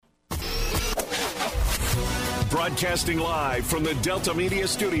Broadcasting live from the Delta Media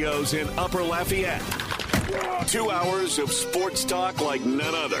Studios in Upper Lafayette. 2 hours of sports talk like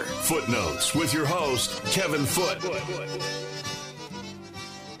none other. Footnotes with your host, Kevin Foote.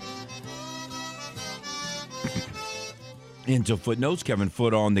 Into Footnotes, Kevin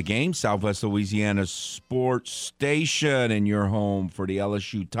Foote on the game, Southwest Louisiana Sports Station, and your home for the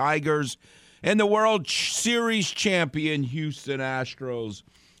LSU Tigers and the World Series champion Houston Astros.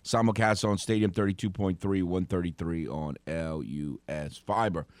 Simulcast on Stadium 32.3, 133 on LUS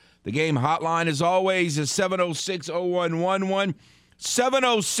Fiber. The game hotline, as always, is 706-0111,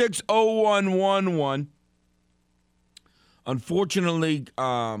 706-0111. Unfortunately,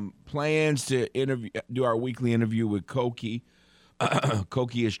 plans to do our weekly interview with Koki.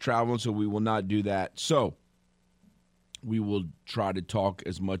 Koki is traveling, so we will not do that. So we will try to talk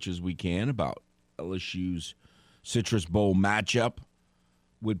as much as we can about LSU's Citrus Bowl matchup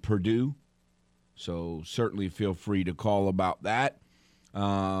with Purdue. So certainly feel free to call about that.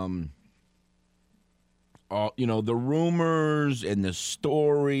 The rumors and the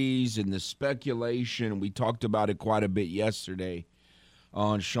stories and the speculation, we talked about it quite a bit yesterday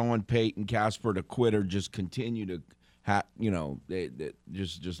on Sean Payton, Casper the Quitter, just continue to, they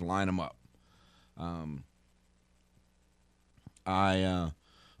just line them up.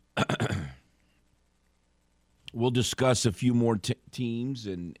 We'll discuss a few more teams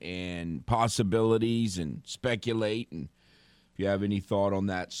and possibilities and speculate. And if you have any thought on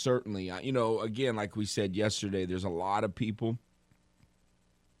that, certainly. Again, like we said yesterday, there's a lot of people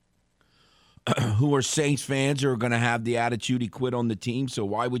who are Saints fans who are going to have the attitude he quit on the team, so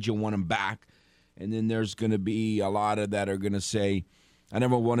why would you want him back? And then there's going to be a lot of that are going to say, I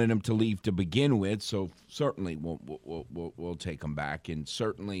never wanted him to leave to begin with, so certainly we'll take him back. And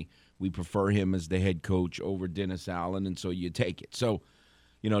certainly we prefer him as the head coach over Dennis Allen, and so you take it. So,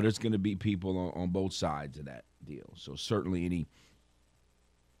 there's going to be people on both sides of that deal. So certainly any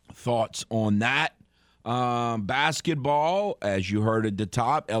thoughts on that? Basketball, as you heard at the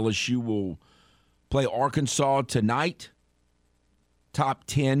top, LSU will play Arkansas tonight. Top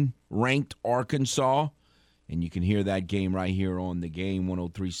 10 ranked Arkansas. And you can hear that game right here on the game,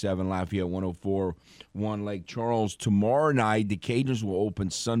 103.7 Lafayette, 104.1 Lake Charles. Tomorrow night, the Cajuns will open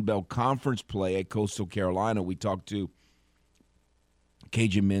Sun Belt Conference play at Coastal Carolina. We talked to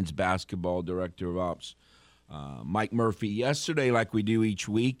Cajun men's basketball director of ops, Mike Murphy, yesterday, like we do each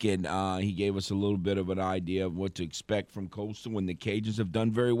week, and he gave us a little bit of an idea of what to expect from Coastal, when the Cajuns have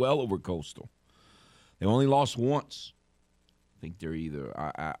done very well over Coastal. They only lost once. I think they're either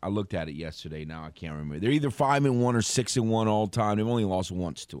I looked at it yesterday. Now I can't remember. They're either 5-1 or 6-1 all time. They've only lost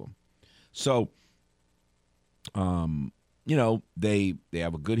once to them. So, they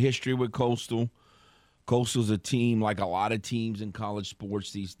have a good history with Coastal. Coastal's a team like a lot of teams in college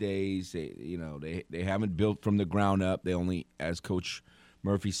sports these days. They haven't built from the ground up. They only, as Coach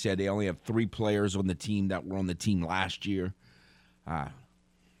Murphy said, they only have 3 players on the team that were on the team last year.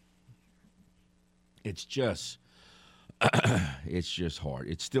 It's just hard.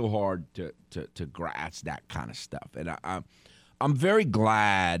 It's still hard to grasp that kind of stuff. And I'm very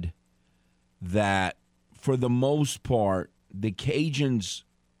glad that for the most part, the Cajuns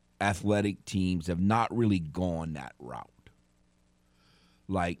athletic teams have not really gone that route.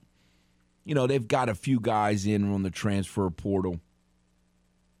 Like, they've got a few guys in on the transfer portal.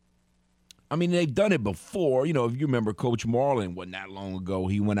 I mean, they've done it before. If you remember, Coach Marlin wasn't that long ago.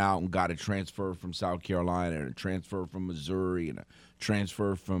 He went out and got a transfer from South Carolina and a transfer from Missouri and a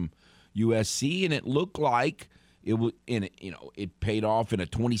transfer from USC, and it looked like it paid off in a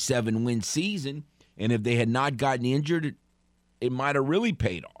 27-win season. And if they had not gotten injured, it might have really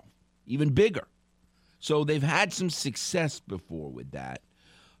paid off, even bigger. So they've had some success before with that.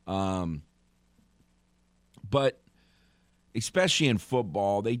 But especially in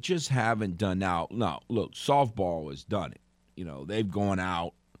football, they just haven't done now. No, look, softball has done it. They've gone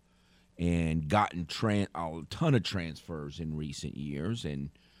out and gotten a ton of transfers in recent years. And,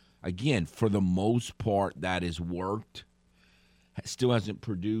 again, for the most part, that has worked. Still hasn't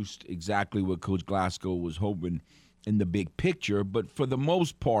produced exactly what Coach Glasgow was hoping in the big picture, but for the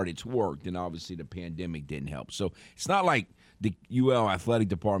most part, it's worked. And, obviously, the pandemic didn't help. So it's not like the UL athletic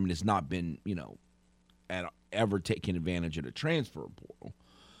department has not been, ever taking advantage of the transfer portal.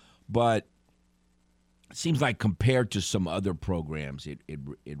 But it seems like compared to some other programs, it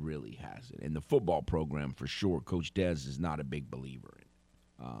really hasn't. And the football program, for sure, Coach Dez is not a big believer in.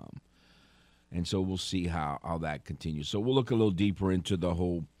 And so we'll see how that continues. So we'll look a little deeper into the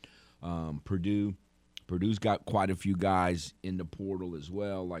whole Purdue. Purdue's got quite a few guys in the portal as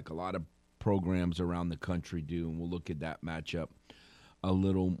well, like a lot of programs around the country do. And we'll look at that matchup a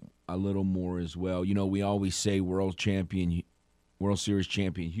little a little more as well. You know, we always say World Series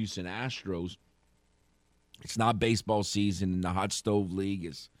champion Houston Astros. It's not baseball season, and the hot stove league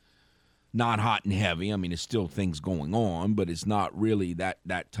is not hot and heavy. I mean, there's still things going on, but it's not really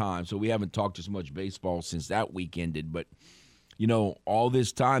that time. So we haven't talked as much baseball since that week ended. But, you know, all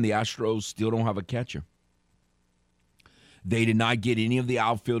this time, the Astros still don't have a catcher. They did not get any of the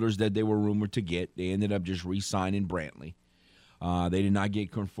outfielders that they were rumored to get. They ended up just re-signing Brantley. They did not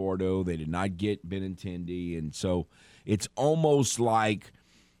get Conforto. They did not get Benintendi. And so it's almost like,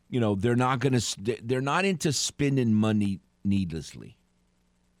 you know, they're not into spending money needlessly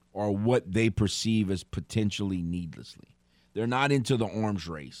or what they perceive as potentially needlessly. They're not into the arms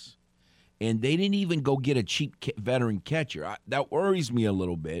race. And they didn't even go get a cheap veteran catcher. That worries me a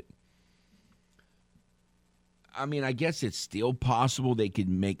little bit. I mean, I guess it's still possible they could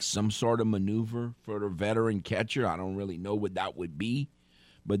make some sort of maneuver for the veteran catcher. I don't really know what that would be.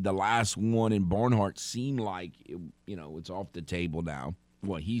 But the last one in Barnhart seemed like, it's off the table now.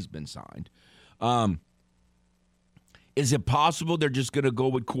 Well, he's been signed. Is it possible they're just going to go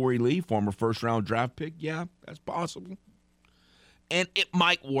with Corey Lee, former first-round draft pick? Yeah, that's possible. And it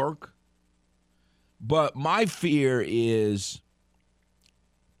might work. But my fear is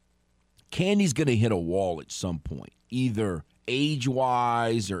Candy's going to hit a wall at some point, either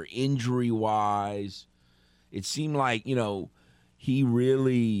age-wise or injury-wise. It seemed like, he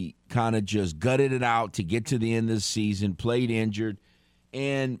really kind of just gutted it out to get to the end of the season, played injured.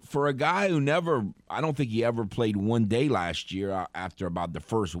 And for a guy who I don't think he ever played one day last year after about the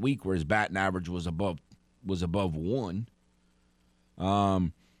first week where his batting average was above 1.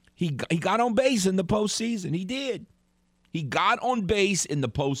 He got on base in the postseason. He did. He got on base in the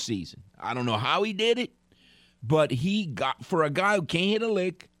postseason. I don't know how he did it, but for a guy who can't hit a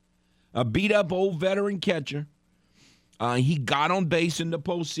lick, a beat-up old veteran catcher, he got on base in the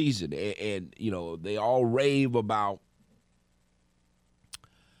postseason. And they all rave about,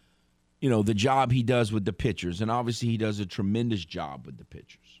 the job he does with the pitchers. And obviously he does a tremendous job with the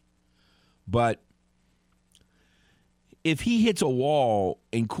pitchers. But if he hits a wall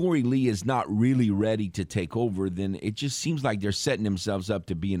and Corey Lee is not really ready to take over, then it just seems like they're setting themselves up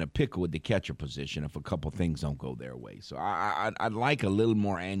to be in a pickle with the catcher position if a couple things don't go their way. So I'd like a little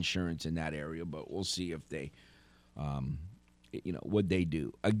more insurance in that area, but we'll see if they, what they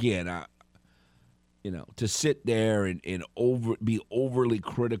do. Again, to sit there and be overly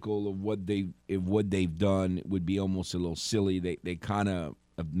critical of what they've done would be almost a little silly. They kind of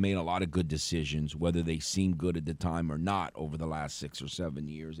have made a lot of good decisions, whether they seem good at the time or not over the last 6 or 7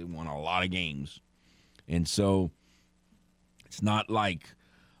 years. They won a lot of games. And so it's not like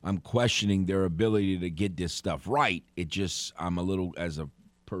I'm questioning their ability to get this stuff right. It just, I'm a little, as a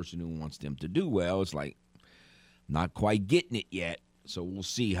person who wants them to do well, it's like, not quite getting it yet. So we'll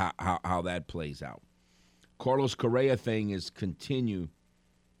see how that plays out. Carlos Correa thing is continue.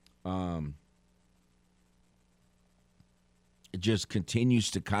 It just continues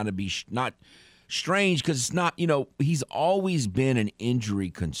to kind of be not strange because it's not, he's always been an injury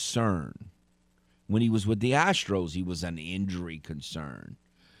concern. When he was with the Astros, he was an injury concern.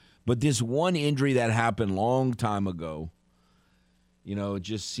 But this one injury that happened long time ago, it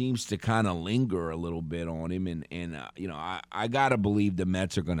just seems to kind of linger a little bit on him. And I got to believe the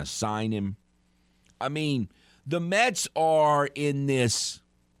Mets are going to sign him. I mean, the Mets are in this,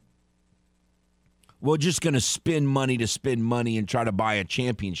 we're just going to spend money and try to buy a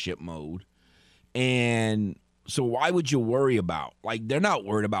championship mode. And so why would you worry about, they're not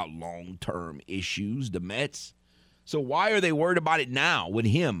worried about long-term issues, the Mets. So why are they worried about it now with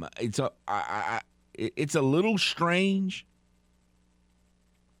him? It's a little strange.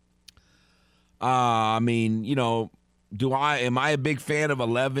 Am I a big fan of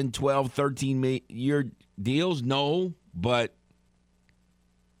 11, 12, 13-year deals? No, but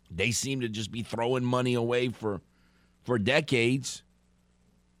they seem to just be throwing money away for decades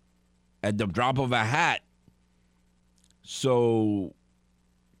at the drop of a hat. So,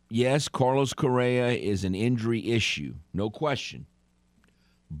 yes, Carlos Correa is an injury issue, no question.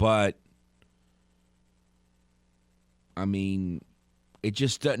 But, it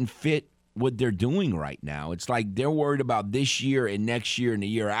just doesn't fit what they're doing right now. It's like they're worried about this year and next year and the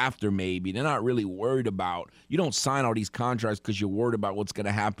year after maybe. They're not really worried about, you don't sign all these contracts because you're worried about what's going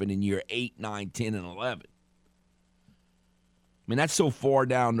to happen in year 8, 9, 10, and 11. That's so far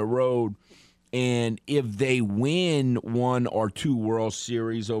down the road. And if they win 1 or 2 World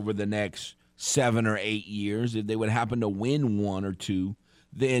Series over the next 7 or 8 years, if they would happen to win 1 or 2,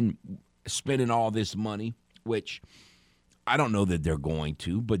 then spending all this money, which I don't know that they're going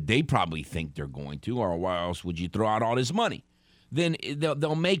to, but they probably think they're going to, or why else would you throw out all this money? then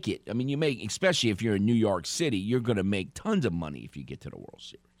they'll make it. I mean, especially if you're in New York City, you're going to make tons of money if you get to the World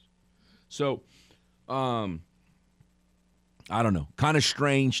Series. So, I don't know. Kind of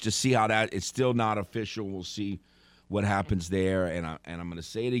strange to see how it's still not official. We'll see what happens there. And I'm going to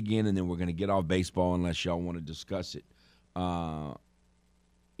say it again, and then we're going to get off baseball unless y'all want to discuss it.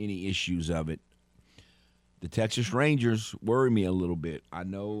 Any issues of it. The Texas Rangers worry me a little bit. I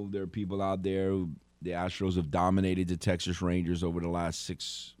know there are people out there the Astros have dominated the Texas Rangers over the last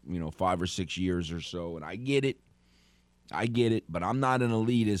 5 or 6 years or so, and I get it. But I'm not an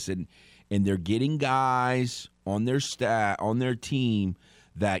elitist, and they're getting guys on their on their team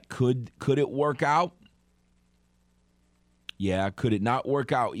that could it work out? Yeah, could it not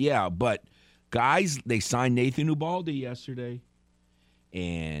work out? Yeah, but guys, they signed Nathan Ubaldi yesterday,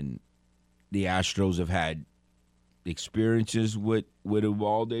 and the Astros have had experiences with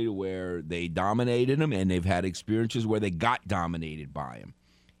Ubaldi where they dominated him, and they've had experiences where they got dominated by him.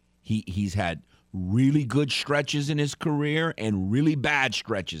 He's had really good stretches in his career and really bad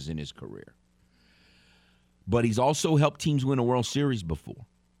stretches in his career. But he's also helped teams win a World Series before.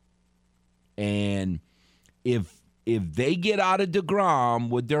 And if they get out of DeGrom,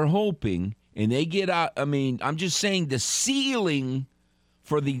 what they're hoping, and they get out, I mean, I'm just saying the ceiling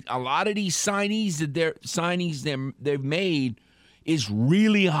for a lot of these signees they've made is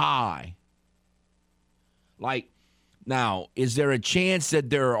really high. Like, now, is there a chance that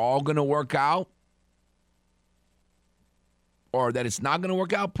they're all going to work out? Or that it's not going to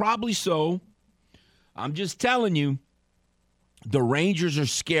work out? Probably so. I'm just telling you, the Rangers are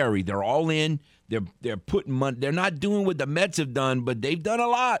scary. They're all in. They're putting money. They're not doing what the Mets have done, but they've done a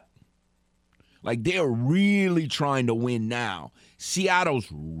lot. Like, they're really trying to win now. Seattle's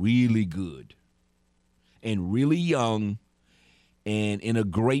really good and really young and in a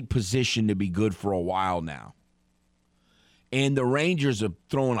great position to be good for a while now. And the Rangers are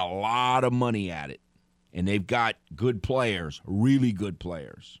throwing a lot of money at it. And they've got good players, really good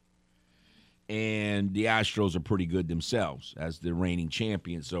players. And the Astros are pretty good themselves as the reigning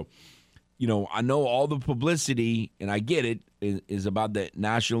champions. So, I know all the publicity, and I get it, is about the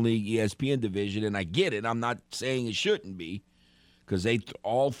National League ESPN division, and I get it. I'm not saying it shouldn't be, because they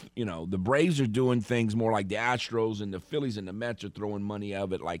all, the Braves are doing things more like the Astros, and the Phillies and the Mets are throwing money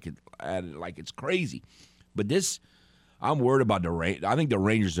at it like it's crazy. But this, I'm worried about the Rangers. I think the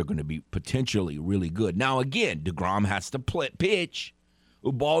Rangers are going to be potentially really good. Now, again, DeGrom has to pitch.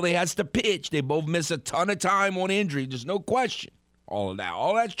 Ubaldi has to pitch. They both miss a ton of time on injury. There's no question. All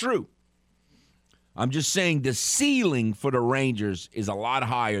that's true. I'm just saying the ceiling for the Rangers is a lot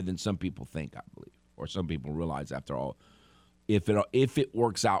higher than some people think, I believe, or some people realize after all, if it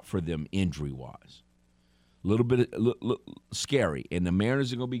works out for them injury-wise. A little bit scary. And the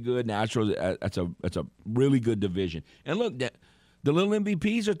Mariners are going to be good. Naturally, that's a really good division. And look, the little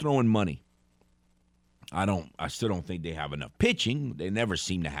MVPs are throwing money. I still don't think they have enough pitching. They never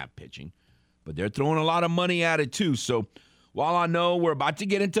seem to have pitching. But they're throwing a lot of money at it, too. So while I know we're about to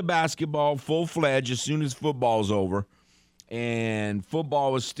get into basketball full-fledged as soon as football's over, and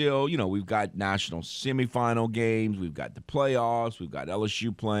football is still, we've got national semifinal games, we've got the playoffs, we've got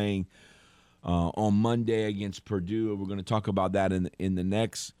LSU playing on Monday against Purdue. We're going to talk about that in the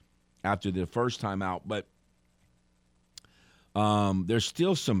next, after the first time out. But there's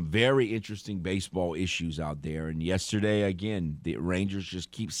still some very interesting baseball issues out there. And yesterday, again, the Rangers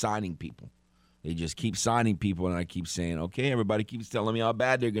just keep signing people. They just keep signing people, and I keep saying, okay, everybody keeps telling me how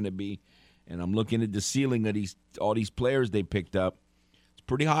bad they're going to be. And I'm looking at the ceiling of all these players they picked up. It's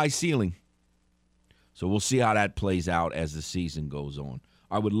pretty high ceiling. So we'll see how that plays out as the season goes on.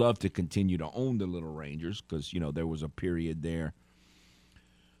 I would love to continue to own the Little Rangers because, there was a period there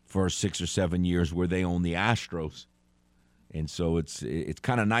for 6 or 7 years where they owned the Astros. And so it's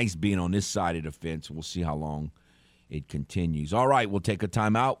kind of nice being on this side of the fence. We'll see how long it continues. All right, we'll take a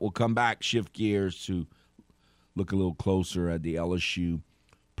timeout. We'll come back, shift gears to look a little closer at the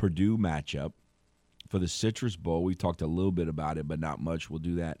LSU-Purdue matchup for the Citrus Bowl. We talked a little bit about it, but not much. We'll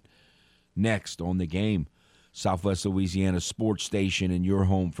do that next on The Game. Southwest Louisiana Sports Station, and your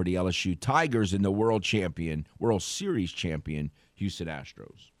home for the LSU Tigers and the World Series champion, Houston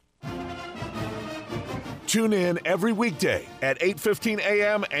Astros. Tune in every weekday at 8:15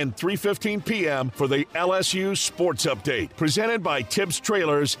 a.m. and 3:15 p.m. for the LSU Sports Update, presented by Tibbs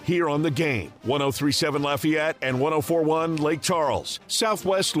Trailers here on The Game. 103.7 Lafayette and 104.1 Lake Charles,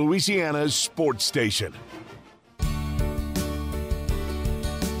 Southwest Louisiana's sports station.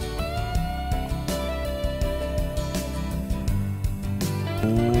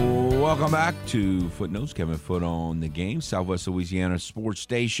 Welcome back to Footnotes. Kevin Foote on The Game, Southwest Louisiana Sports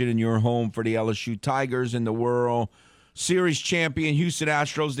Station, and your home for the LSU Tigers and the World Series champion Houston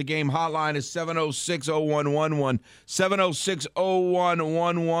Astros. The game hotline is 706-0111.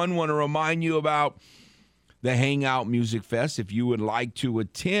 706-0111. Want to remind you about the Hangout Music Fest. If you would like to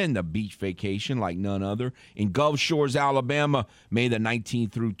attend a beach vacation like none other in Gulf Shores, Alabama, May the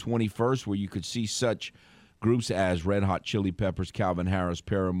 19th through 21st, where you could see such groups as Red Hot Chili Peppers, Calvin Harris,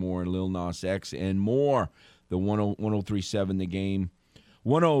 Paramore, and Lil Nas X, and more. The 1037 The Game.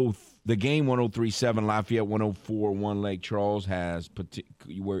 The Game 1037 Lafayette, 1041 Lake Charles has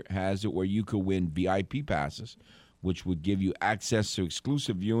it where you could win VIP passes, which would give you access to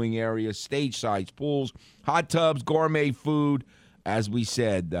exclusive viewing areas, stage-side pools, hot tubs, gourmet food. As we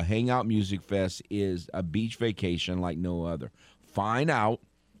said, the Hangout Music Fest is a beach vacation like no other. Find out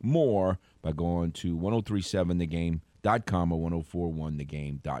more by going to 1037thegame.com or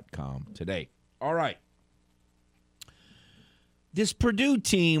 1041thegame.com today. All right. This Purdue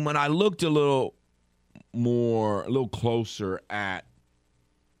team, when I looked a little closer at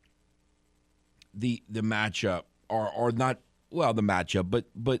the matchup, or not, well, the matchup, but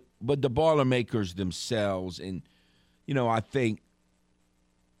the Boilermakers themselves, and I think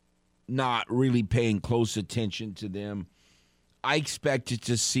not really paying close attention to them. I expected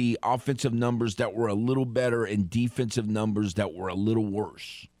to see offensive numbers that were a little better and defensive numbers that were a little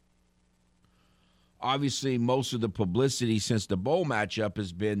worse. Obviously, most of the publicity since the bowl matchup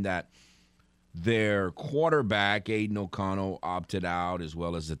has been that their quarterback, Aiden O'Connell, opted out, as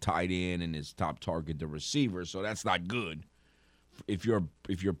well as the tight end and his top target, the receiver. So that's not good if you're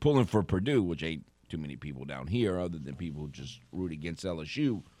pulling for Purdue, which ain't too many people down here other than people who just root against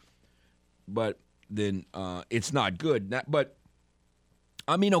LSU. But then it's not good. But,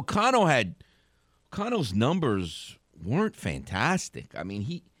 I mean, O'Connell's numbers weren't fantastic. I mean,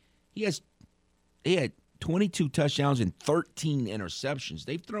 he had 22 touchdowns and 13 interceptions.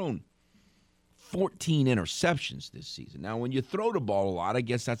 They've thrown 14 interceptions this season. Now, when you throw the ball a lot, I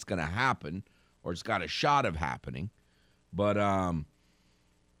guess that's going to happen, or it's got a shot of happening. But I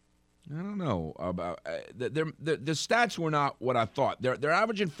don't know about the stats were not what I thought. They're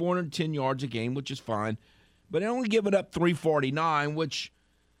averaging 410 yards a game, which is fine, but they're only giving up 349, which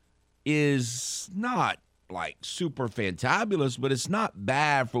is not like super fantabulous, but it's not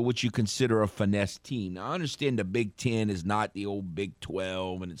bad for what you consider a finesse team. Now, I understand the Big Ten is not the old Big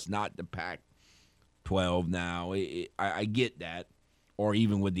 12, and it's not the Pac-12 now. I get that, or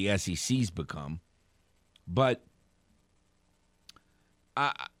even what the SEC's become. But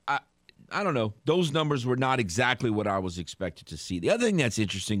I don't know. Those numbers were not exactly what I was expected to see. The other thing that's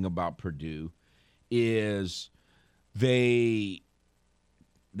interesting about Purdue is they've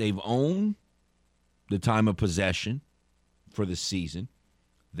owned the time of possession for the season.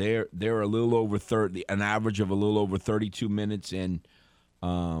 They're a little over 30, an average of a little over 32 minutes, and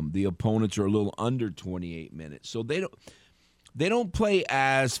the opponents are a little under 28 minutes. So they don't play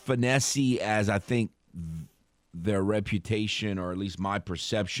as finessey as I think their reputation, or at least my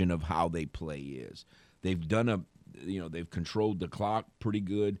perception of how they play is. They've they've controlled the clock pretty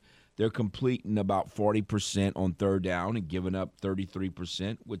good. They're completing about 40% on third down and giving up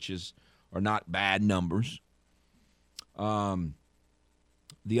 33%, which are not bad numbers. The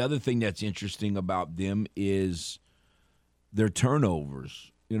other thing that's interesting about them is their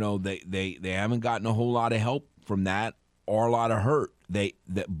turnovers. They haven't gotten a whole lot of help from that or a lot of hurt.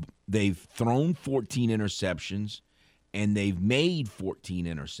 They've thrown 14 interceptions, and they've made 14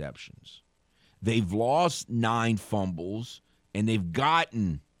 interceptions. They've lost 9 fumbles, and they've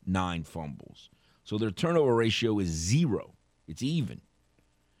gotten 9 fumbles. So their turnover ratio is 0. It's even.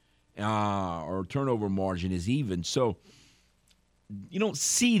 Or turnover margin is even. So you don't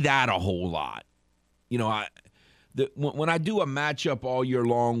see that a whole lot. When I do a matchup all year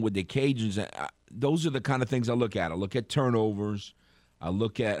long with the Cajuns, those are the kind of things I look at. I look at turnovers. I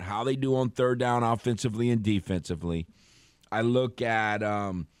look at how they do on third down offensively and defensively. I look at,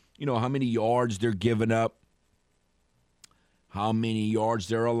 how many yards they're giving up, how many yards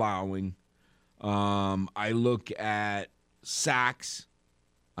they're allowing. I look at sacks.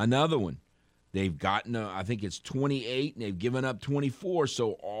 Another one. They've gotten, I think it's 28, and they've given up 24.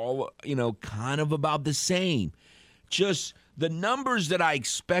 So all, kind of about the same. Just the numbers that I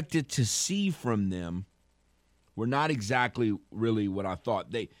expected to see from them were not exactly really what I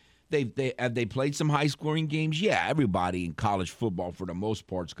thought. Have they played some high-scoring games? Yeah, everybody in college football, for the most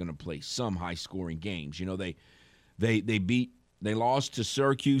part, is going to play some high-scoring games. They lost to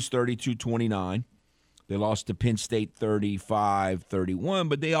Syracuse 32-29. They lost to Penn State 35-31,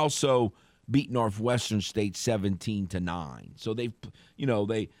 but they also beat Northwestern State 17-9. So they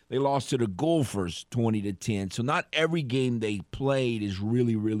lost to the Gophers 20-10. So not every game they played is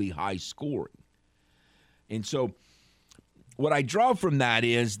really, really high scoring. And so what I draw from that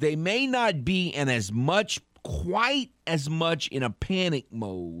is they may not be in quite as much in a panic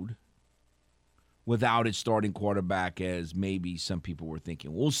mode without its starting quarterback as maybe some people were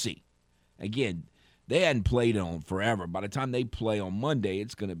thinking. We'll see. Again, they hadn't played on forever. By the time they play on Monday,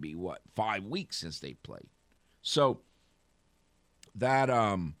 it's going to be, 5 weeks since they played. So that,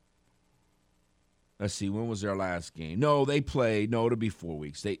 let's see, when was their last game? No, it'll be 4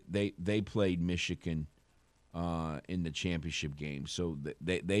 weeks. They played Michigan in the championship game. So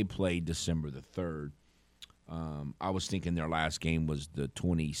they played December the 3rd. I was thinking their last game was the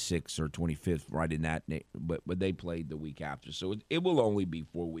 26th or 25th, right in that, but they played the week after. So it will only be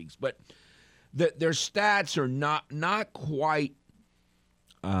 4 weeks. But their stats are not quite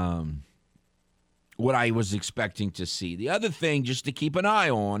what I was expecting to see. The other thing just to keep an eye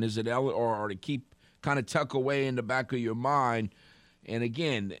on is or to keep kind of tuck away in the back of your mind, and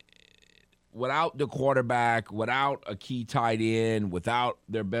again, without the quarterback, without a key tight end, without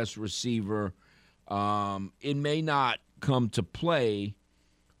their best receiver, it may not come to play.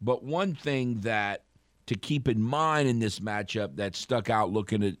 But one thing that to keep in mind in this matchup that stuck out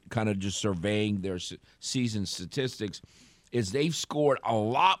looking at kind of just surveying their season statistics is they've scored a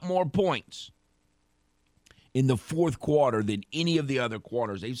lot more points in the fourth quarter than any of the other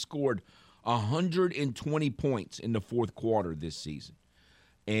quarters. They've scored 120 points in the fourth quarter this season.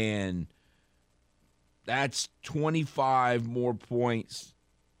 And that's 25 more points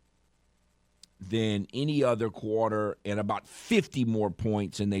than any other quarter and about 50 more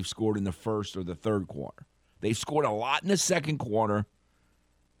points than they've scored in the first or the third quarter. They've scored a lot in the second quarter,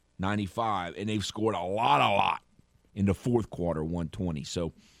 95, and they've scored a lot in the fourth quarter, 120.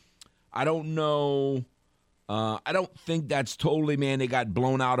 So I don't know. I don't think that's totally, they got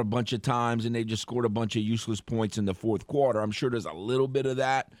blown out a bunch of times and they just scored a bunch of useless points in the fourth quarter. I'm sure there's a little bit of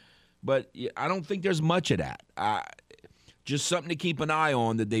that, but I don't think there's much of that. Just something to keep an eye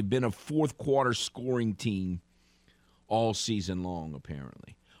on, that they've been a fourth quarter scoring team all season long,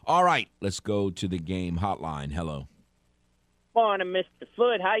 apparently. All right, let's go to the game hotline. Hello. Morning, Mr.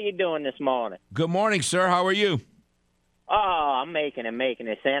 Foot. How you doing this morning? Good morning, sir. How are you? Oh, I'm making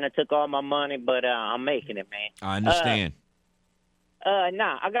it. Santa took all my money, but I'm making it, man. I understand. I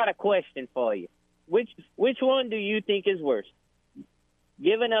got a question for you. Which one do you think is worse?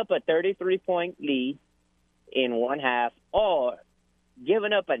 Giving up a 33-point lead in one half, or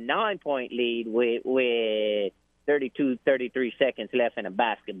giving up a 9-point lead with 32, 33 seconds left in a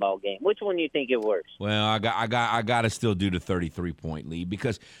basketball game? Which one do you think is worse? Well, I got to still do the 33-point lead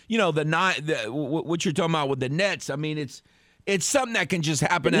because what you're talking about with the Nets. I mean, it's something that can just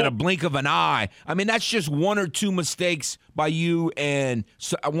happen at a blink of an eye. I mean, that's just one or two mistakes by you and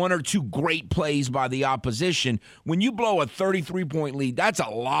one or two great plays by the opposition. When you blow a 33-point lead, that's a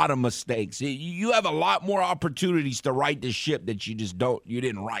lot of mistakes. You have a lot more opportunities to right the ship that you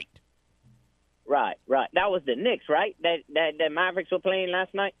didn't right. Right. That was the Knicks, right? That Mavericks were playing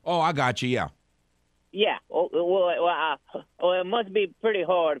last night? Oh, I got you, yeah. Yeah. Well, it must be pretty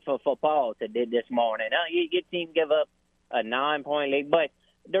hard for Paul to do this morning. Your team give up a 9-point lead. But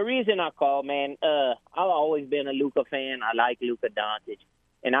the reason I call, man, I've always been a Luka fan. I like Luka Doncic.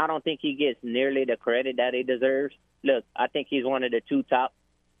 And I don't think he gets nearly the credit that he deserves. Look, I think he's one of the two top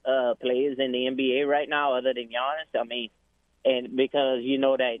players in the NBA right now other than Giannis. I mean, and because you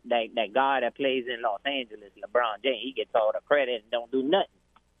know that guy that plays in Los Angeles, LeBron James, he gets all the credit and don't do nothing.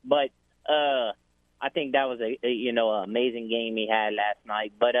 But I think that was an amazing game he had last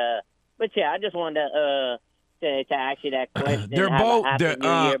night. But yeah, I just wanted to ask you that question. They're both.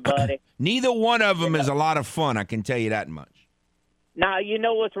 Neither one of them is a lot of fun. I can tell you that much. Now you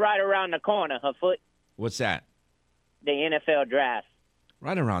know what's right around the corner, Foot? What's that? The NFL draft.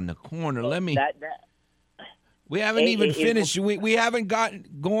 Right around the corner. Let me. We haven't finished. We haven't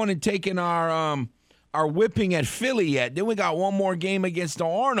gone and taken our whipping at Philly yet. Then we got one more game against the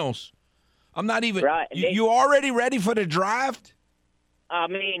Arnolds. I'm not even. Right. You already ready for the draft? I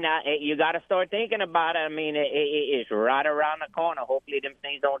mean, you got to start thinking about it. I mean, it's right around the corner. Hopefully, them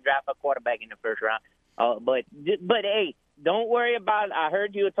things don't draft a quarterback in the first round. But hey, don't worry about. I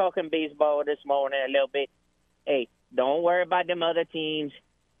heard you were talking baseball this morning a little bit. Hey, don't worry about them other teams.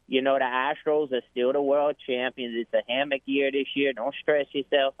 You know, the Astros are still the world champions. It's a hammock year this year. Don't stress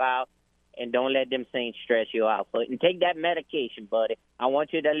yourself out, and don't let them Saints stress you out. And take that medication, buddy. I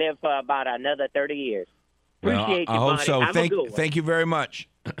want you to live for about another 30 years. Appreciate you, I hope so. Thank you very much.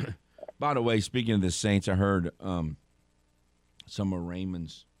 By the way, speaking of the Saints, I heard some of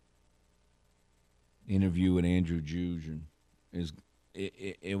Raymond's interview with Andrew Juge, and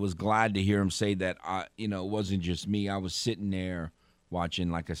it was glad to hear him say that. It wasn't just me. I was sitting there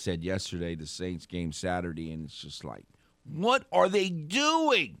watching, like I said yesterday, the Saints game Saturday, and it's just like, What are they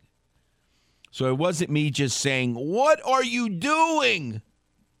doing? So it wasn't me just saying, what are you doing?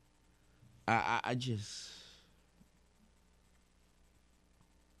 I just,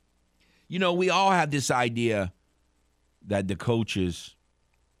 we all have this idea that the coaches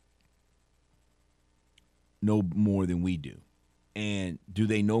know more than we do. And do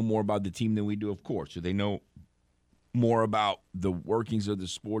they know more about the team than we do? Of course. Do they know more about the workings of the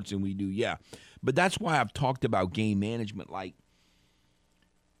sports than we do? Yeah. But that's why I've talked about game management. Like,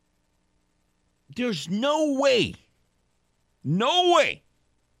 there's no way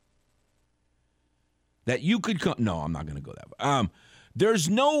that you could come. No, I'm not going to go that way. There's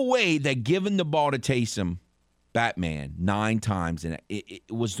no way that giving the ball to Taysom, Batman, 9 times, and it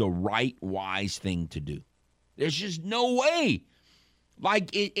was the right, wise thing to do. There's just no way.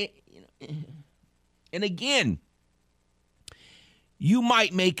 Like, and again, you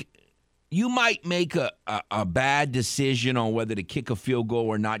might make a bad decision on whether to kick a field goal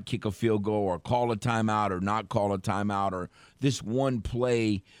or not kick a field goal, or call a timeout or not call a timeout, or this one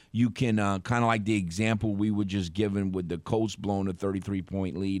play you can kind of like the example we were just given with the Colts blowing a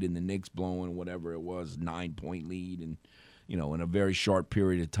 33-point lead and the Knicks blowing whatever it was, 9-point lead, and in a very short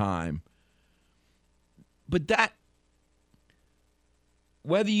period of time. But that,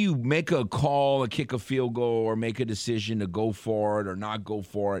 whether you make a call or kick a field goal or make a decision to go for it or not go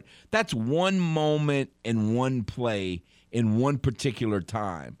for it, that's one moment and one play in one particular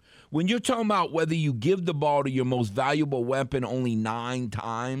time. When you're talking about whether you give the ball to your most valuable weapon only 9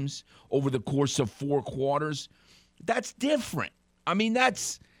 times over the course of 4 quarters, that's different. I mean,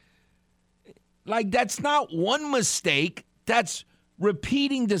 that's not one mistake. That's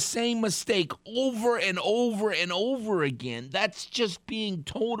repeating the same mistake over and over and over again. That's just being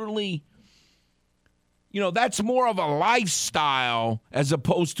totally, that's more of a lifestyle as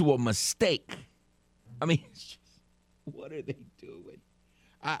opposed to a mistake. I mean, it's just, what are they doing?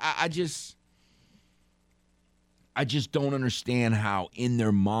 I just don't understand how in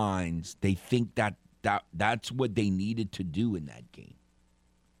their minds they think that's what they needed to do in that game.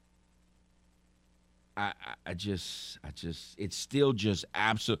 I just, it's still just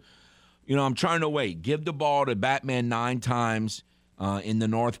absolute. I'm trying to wait. Give the ball to Batman 9 times in the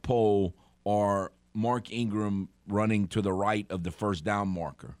North Pole, or Mark Ingram running to the right of the first down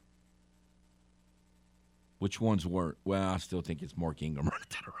marker. Which one's worse? Well, I still think it's Mark Ingram running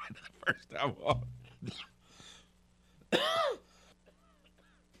to the right of the first down marker.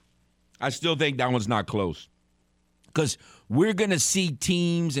 I still think that one's not close. Because we're going to see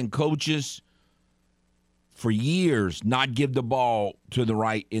teams and coaches for years not give the ball to the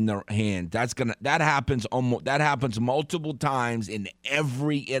right in their hand. That happens multiple times in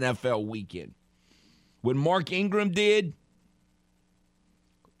every NFL weekend. What Mark Ingram did,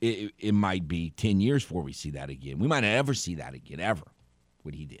 it might be 10 years before we see that again. We might not ever see that again, ever,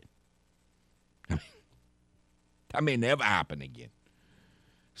 what he did. That may never happen again.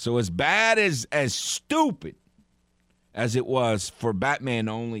 So as bad as stupid as it was for Batman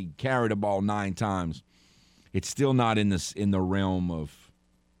to only carry the ball 9 times, it's still not in the realm of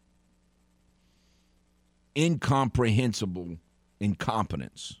incomprehensible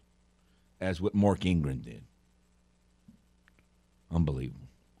incompetence as what Mark Ingram did. Unbelievable.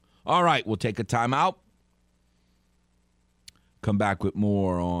 All right, we'll take a timeout. Come back with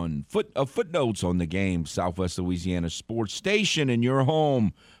more on footnotes on the game. Southwest Louisiana Sports Station, and your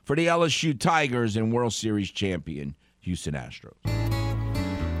home for the LSU Tigers and World Series champion Houston Astros.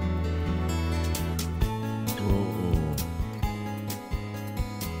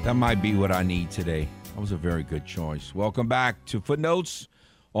 That might be what I need today. That was a very good choice. Welcome back to Footnotes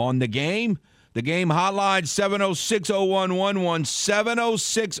on the Game. The Game hotline, 706-0111,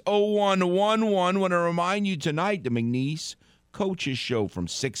 706-0111. Want to remind you tonight, the McNeese Coaches Show from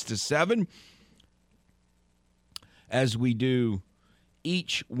 6 to 7, as we do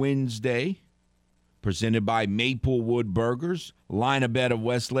each Wednesday, presented by Maplewood Burgers, Line of Bet of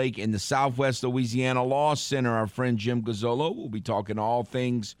Westlake, and the Southwest Louisiana Law Center. Our friend Jim Gazzolo will be talking all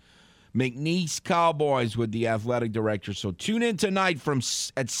things McNeese Cowboys with the athletic director. So tune in tonight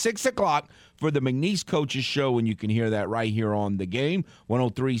at 6 o'clock for the McNeese Coaches Show, and you can hear that right here on the Game.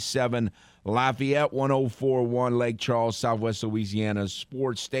 103.7 Lafayette, 104.1 Lake Charles, Southwest Louisiana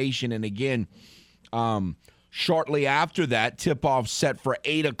Sports Station. And again, shortly after that, tip-off set for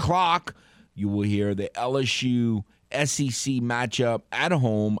 8 o'clock, you will hear the LSU SEC matchup at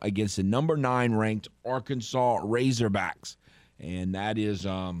home against the number 9 ranked Arkansas Razorbacks. And that is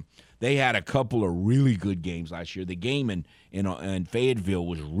they had a couple of really good games last year. The game in Fayetteville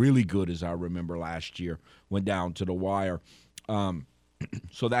was really good, as I remember last year. Went down to the wire.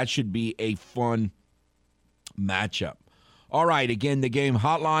 So that should be a fun matchup. All right, again, the game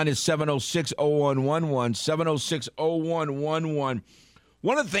hotline is 706-0111, 706-0111.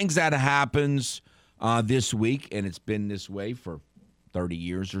 One of the things that happens this week, and it's been this way for 30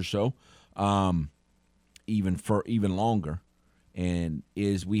 years or so, even longer, and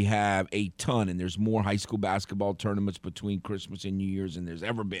is we have a ton, and there's more high school basketball tournaments between Christmas and New Year's than there's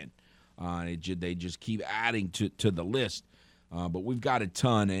ever been. They just keep adding to the list. But we've got a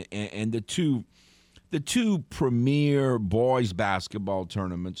ton, and the two premier boys basketball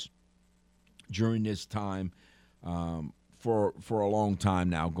tournaments during this time for a long time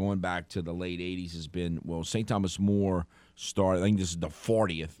now, going back to the late 80s, has been, St. Thomas More started, I think this is the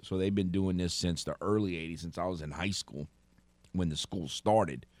 40th, so they've been doing this since the early 80s, since I was in high school when the school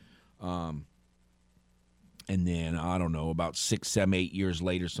started. And then, I don't know, about 6, 7, 8 years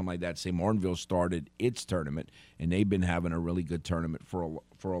later, something like that, St. Martinville started its tournament, and they've been having a really good tournament for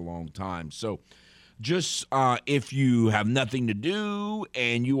a long time. So just if you have nothing to do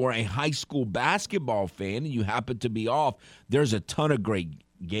and you are a high school basketball fan and you happen to be off, there's a ton of great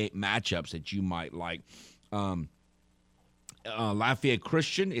matchups that you might like. Lafayette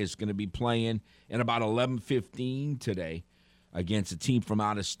Christian is going to be playing in about 11:15 today against a team from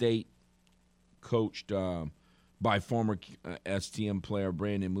out of state, coached by former STM player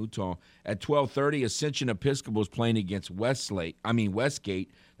Brandon Mouton. At 12:30, Ascension Episcopal is playing against Westgate.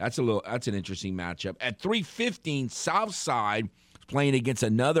 That's an interesting matchup. At 3:15, Southside is playing against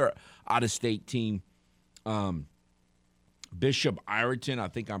another out-of-state team, Bishop Ireton. I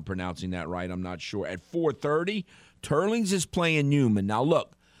think I'm pronouncing that right. I'm not sure. At 4:30, Turlings is playing Newman. Now,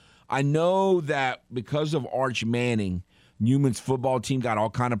 look, I know that because of Arch Manning, Newman's football team got all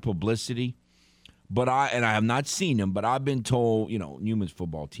kind of publicity. But I have not seen them, but I've been told, Newman's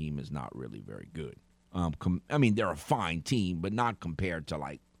football team is not really very good. They're a fine team, but not compared to,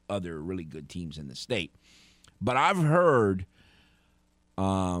 like, other really good teams in the state. But I've heard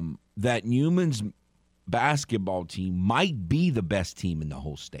that Newman's basketball team might be the best team in the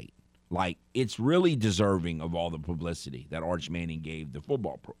whole state. Like, it's really deserving of all the publicity that Arch Manning gave the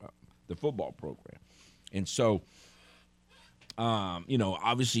football program. And so,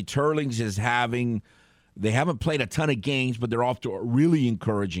 obviously Turlings is they haven't played a ton of games, but they're off to a really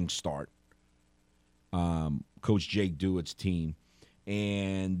encouraging start. Coach Jake Dewitt's team.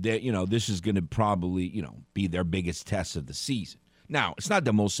 And, this is going to probably, be their biggest test of the season. Now, it's not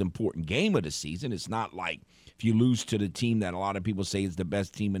the most important game of the season. It's not like if you lose to the team that a lot of people say is the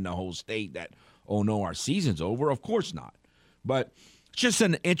best team in the whole state that, oh, no, our season's over. Of course not. But it's just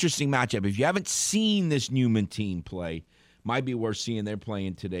an interesting matchup. If you haven't seen this Newman team play, might be worth seeing. They're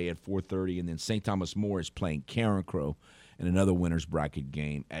playing today at 4:30, and then St. Thomas More is playing Carencro in another winner's bracket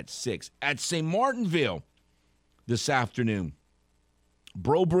game at 6. At St. Martinville this afternoon,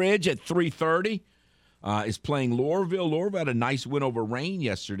 Brobridge at 3:30 is playing Laurelville. Laurelville had a nice win over Rain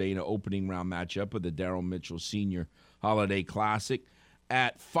yesterday in an opening round matchup of the Darrell Mitchell Senior Holiday Classic.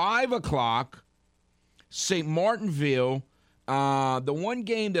 At 5 o'clock, St. Martinville. The one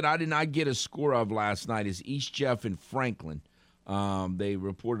game that I did not get a score of last night is East Jeff and Franklin. They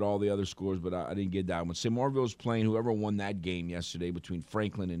reported all the other scores, but I didn't get that one. St. Martinville is playing whoever won that game yesterday between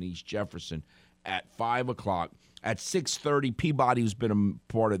Franklin and East Jefferson at 5 o'clock. At 6:30, Peabody, who's been a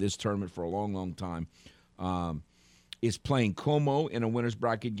part of this tournament for a long, long time, is playing Como in a winner's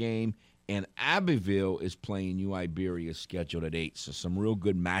bracket game, and Abbeville is playing New Iberia, scheduled at 8. So some real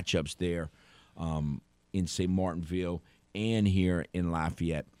good matchups there in St. Martinville and here in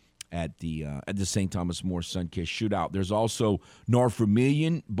Lafayette at the St. Thomas More Sunkist Shootout. There's also North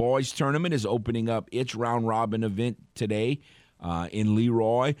Vermilion Boys Tournament is opening up its round-robin event today in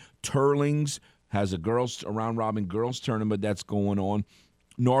Leroy. Turlings has a round-robin girls tournament that's going on.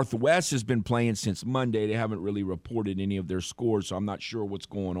 Northwest has been playing since Monday. They haven't really reported any of their scores, so I'm not sure what's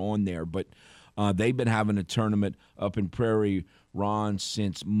going on there. But they've been having a tournament up in Prairie Ron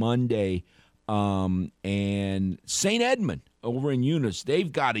since Monday. And St. Edmund over in Eunice,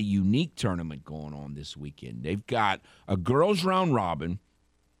 they've got a unique tournament going on this weekend. They've got a girls round robin,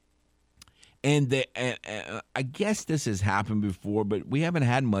 and I guess this has happened before, but we haven't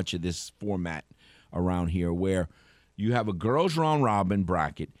had much of this format around here where you have a girls round robin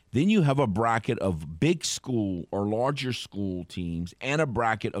bracket, then you have a bracket of big school or larger school teams and a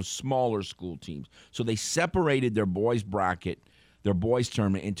bracket of smaller school teams. So they separated their boys bracket, their boys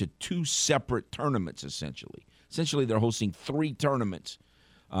tournament, into two separate tournaments, essentially. Essentially, they're hosting 3 tournaments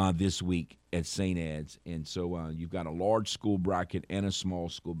this week at St. Ed's. And so you've got a large school bracket and a small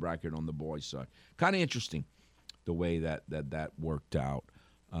school bracket on the boys' side. Kind of interesting the way that worked out.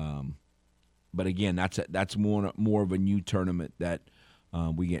 But again, that's more of a new tournament that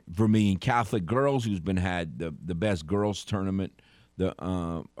We get Vermilion Catholic Girls, who's been had the best girls tournament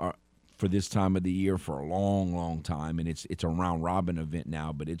for this time of the year for a long, long time, and it's a round robin event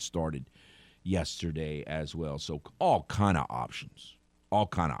now, but it started yesterday as well. So all kind of options.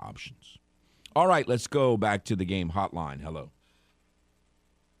 All right, let's go back to the game hotline. Hello.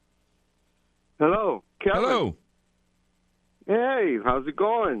 Hello, Kevin. Hello. Hey, how's it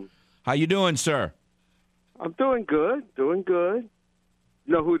going? How you doing, sir? I'm doing good. You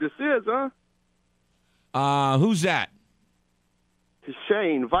know who this is, huh? Who's that? It's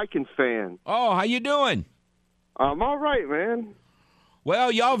Shane, Vikings fan. Oh, how you doing? I'm all right, man.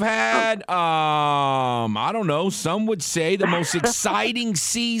 Well, y'all have had, I don't know, some would say the most exciting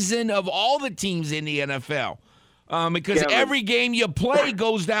season of all the teams in the NFL. Because Kevin. every game you play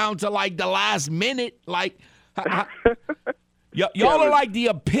goes down to, like, the last minute. Like, y'all are like the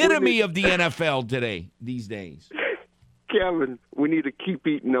epitome of the NFL these days. Kevin, we need to keep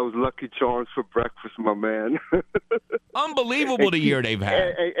eating those Lucky Charms for breakfast, my man. Unbelievable the year they've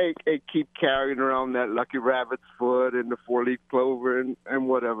had. Hey, keep carrying around that Lucky Rabbit's foot and the four-leaf clover and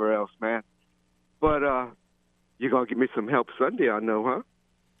whatever else, man. But you're going to give me some help Sunday, I know, huh?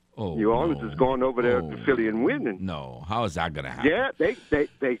 Oh, New Orleans is going over there to Philly and winning. No, how is that going to happen? Yeah, they're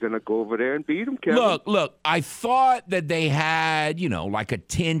going to go over there and beat them, Kevin. Look, I thought that they had, like a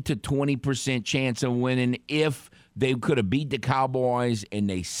 10 to 20% chance of winning if they could have beat the Cowboys and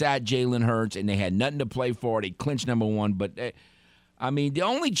they sat Jalen Hurts and they had nothing to play for. They clinched number one. But, the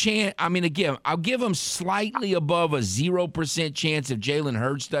only chance, again, I'll give them slightly above a 0% chance if Jalen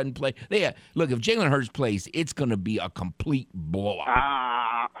Hurts doesn't play. Look, if Jalen Hurts plays, it's going to be a complete blowout.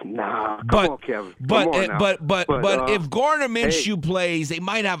 Nah. Come on, Kevin. But if Gardner Minshew plays, they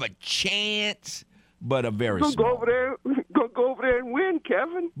might have a chance, but a very small. Go over there and win,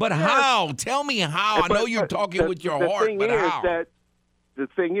 Kevin. But how? Tell me how. I know you're talking with your heart, but how? The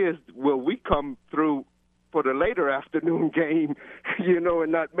thing is, will we come through for the later afternoon game,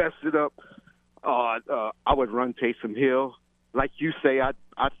 and not mess it up? I would run Taysom Hill. Like you say, I'd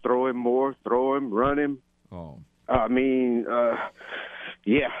throw him more, run him. Oh.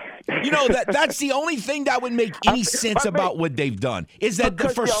 Yeah. That's the only thing that would make any sense about what they've done. Is that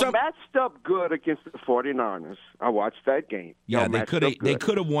matched up good against the 49ers. I watched that game. Yeah, they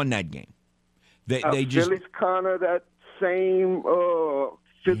could have won that game. They just Philly's kind of that same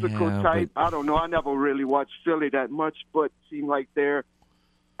physical type. I don't know. I never really watched Philly that much, but seemed like they're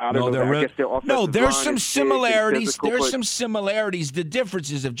there's some similarities. There's some similarities. The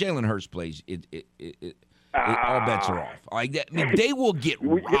difference is if Jalen Hurts plays, all bets are off. Like that, they will get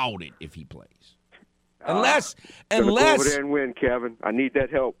routed if he plays. Unless go over there and win, Kevin. I need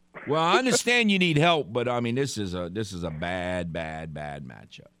that help. Well, I understand you need help, but this is a bad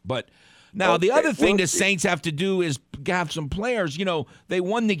matchup. But now the other thing the Saints have to do is have some players. They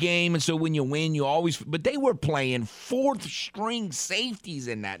won the game, and so when you win, you always. But they were playing fourth string safeties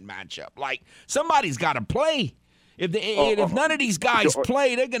in that matchup. Like somebody's got to play. If none of these guys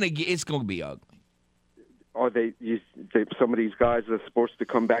play, it's gonna be ugly. Are some of these guys are supposed to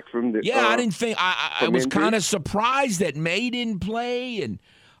come back from the? Yeah, I didn't think. I was kind of surprised that May didn't play, and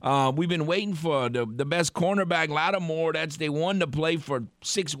we've been waiting for the best cornerback, Lattimore. They wanted to play for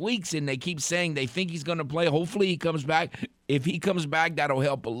 6 weeks, and they keep saying they think he's going to play. Hopefully, he comes back. If he comes back, that'll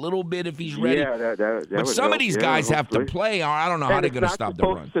help a little bit if he's ready. Yeah, but some of these guys have to play. I don't know how they're going to stop the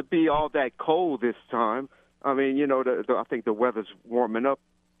run. It's supposed to be all that cold this time. I think the weather's warming up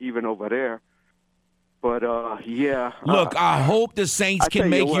even over there. But, yeah. Look, I hope the Saints can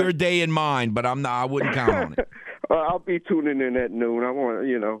make your day and mine, but I wouldn't count on it. I'll be tuning in at noon.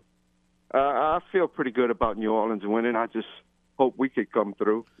 I feel pretty good about New Orleans winning. I just hope we could come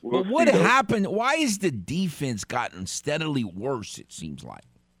through. But what happened? Why has the defense gotten steadily worse, it seems like,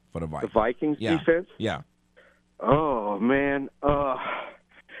 for the Vikings? The Vikings defense? Yeah. Oh, man.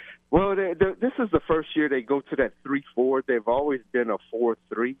 Well, this is the first year they go to that 3-4. They've always been a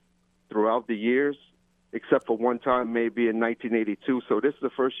 4-3 throughout the years, except for one time maybe in 1982. So this is the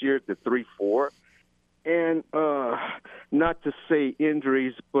first year at the 3-4. And not to say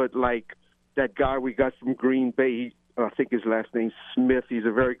injuries, but like that guy we got from Green Bay, I think his last name's Smith. He's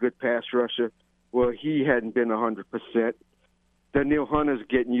a very good pass rusher. Well, he hadn't been 100%. Danielle Hunter's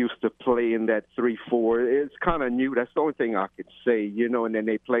getting used to playing that 3-4. It's kind of new. That's the only thing I could say, and then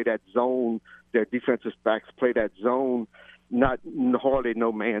they play that zone. Their defensive backs play that zone, not hardly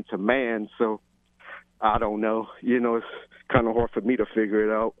no man-to-man. So I don't know. It's kind of hard for me to figure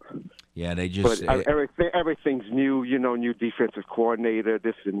it out. Yeah, they just. But everything's new. New defensive coordinator,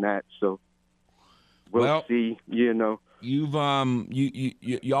 this and that. So we'll see. You've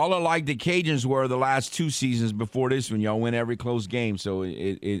y'all are like the Cajuns were the last 2 seasons before this one. Y'all win every close game, so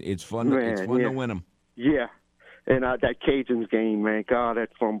it's fun. It's fun to win them. Yeah, and that Cajuns game, man, God, that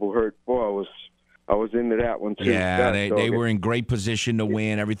fumble hurt. Boy, I was into that one too. Yeah, they were in great position to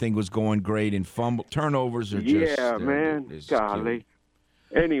win. Everything was going great, and turnovers are just man, golly.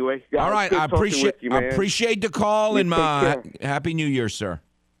 Anyway, guys, all right, I appreciate the call, and Happy New Year, sir.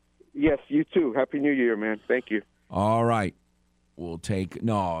 Yes, you too. Happy New Year, man. Thank you. All right. We'll take –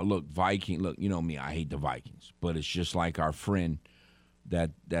 no, look, look, you know me. I hate the Vikings. But it's just like our friend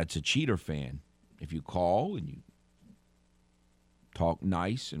that's a cheater fan. If you call and you talk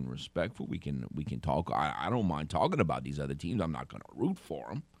nice and respectful, we can talk. I don't mind talking about these other teams. I'm not going to root for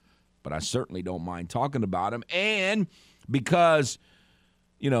them. But I certainly don't mind talking about them. And because,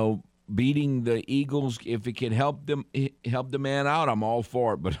 beating the Eagles, if it can help the man out, I'm all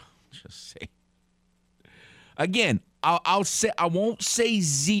for it. But just say again, I'll say I won't say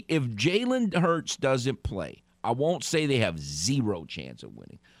if Jalen Hurts doesn't play, I won't say they have 0 chance of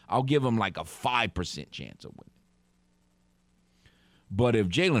winning. I'll give them like a 5% chance of winning. But if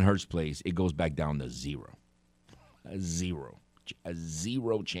Jalen Hurts plays, it goes back down to 0. A 0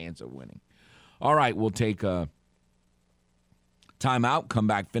 chance of winning. All right, we'll take a timeout, come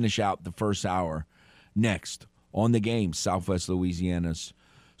back, finish out the first hour next on The Game, Southwest Louisiana's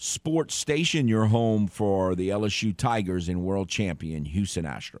sports station, your home for the LSU Tigers and world champion Houston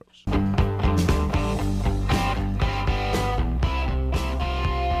Astros.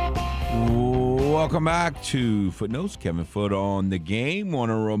 Welcome back to Footnotes. Kevin Foote on The Game.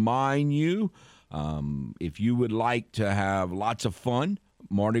 Want to remind you, if you would like to have lots of fun,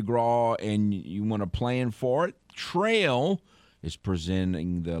 Mardi Gras, and you want to plan for it, Trail is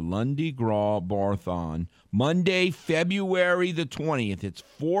presenting the Lundi Gras Bar-a-thon Monday, February the 20th. It's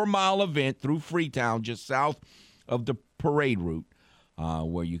a 4-mile event through Freetown, just south of the parade route,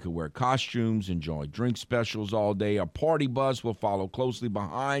 where you can wear costumes, enjoy drink specials all day. A party bus will follow closely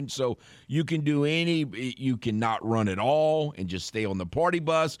behind, so you can you can not run it all and just stay on the party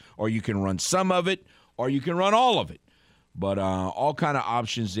bus, or you can run some of it, or you can run all of it. But all kind of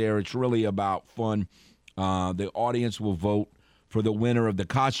options there. It's really about fun. The audience will vote for the winner of the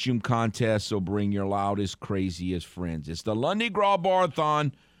costume contest, so bring your loudest, craziest friends. It's the Lundi Gras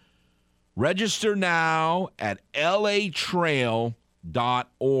Bar-a-thon. Register now at latrail.org.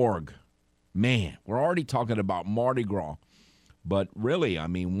 Man, we're already talking about Mardi Gras. But really, I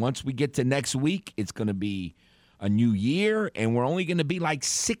mean, once we get to next week, it's going to be a new year, and we're only going to be like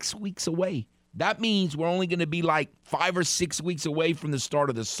 6 weeks away. That means we're only going to be like 5 or 6 weeks away from the start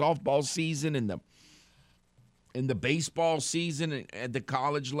of the softball season and the baseball season at the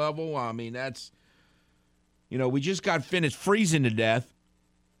college level. I mean, that's, we just got finished freezing to death.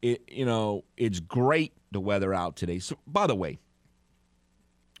 It's great, the weather out today. So, by the way,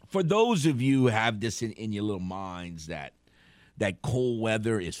 for those of you who have this in your little minds that cold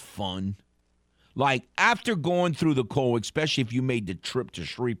weather is fun, like after going through the cold, especially if you made the trip to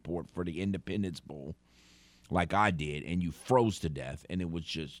Shreveport for the Independence Bowl, like I did, and you froze to death, and it was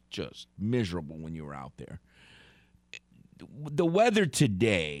just miserable when you were out there. The weather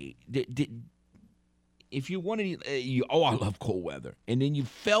today, if you want to, I love cold weather. And then you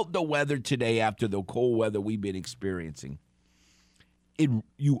felt the weather today after the cold weather we've been experiencing.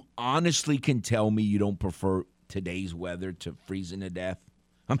 You honestly can tell me you don't prefer today's weather to freezing to death?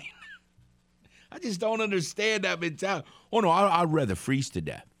 I mean, I just don't understand that mentality. Oh, no, I'd rather freeze to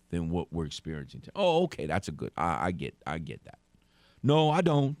death than what we're experiencing today. Oh, okay, that's a good, I get that. No, I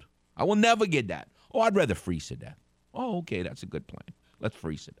don't. I will never get that. Oh, I'd rather freeze to death. Oh, okay, that's a good plan. Let's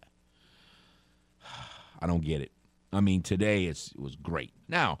freeze to death. I don't get it. I mean, today it was great.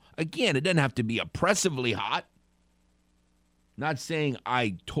 Now, again, it doesn't have to be oppressively hot. Not saying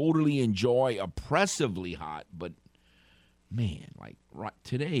I totally enjoy oppressively hot, but, man,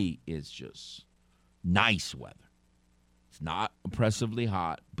 today is just nice weather. It's not oppressively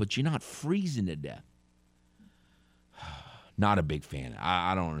hot, but you're not freezing to death. Not a big fan.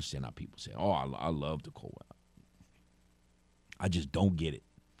 I don't understand how people say, oh, I love the cold weather. I just don't get it.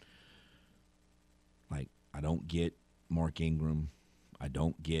 Like, I don't get Mark Ingram. I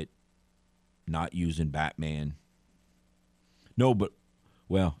don't get not using Batman. No, but,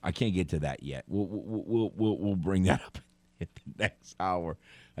 well, I can't get to that yet. We'll bring that up in the next hour.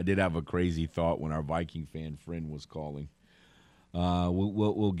 I did have a crazy thought when our Viking fan friend was calling.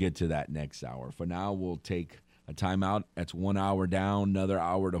 We'll get to that next hour. For now, we'll take a timeout. That's 1 hour down, another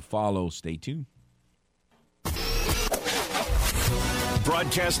hour to follow. Stay tuned.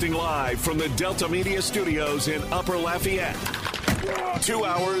 Broadcasting live from the Delta Media Studios in Upper Lafayette. 2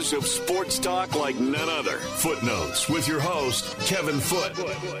 hours of sports talk like none other. Footnotes with your host, Kevin Foote.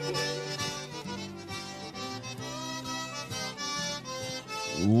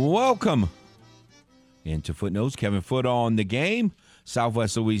 Welcome into Footnotes. Kevin Foote on the game.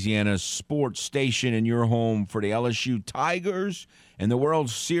 Southwest Louisiana's sports station, and your home for the LSU Tigers and the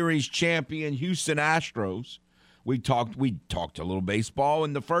World Series champion Houston Astros. We talked a little baseball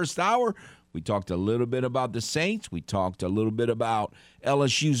in the first hour. We talked a little bit about the Saints. We talked a little bit about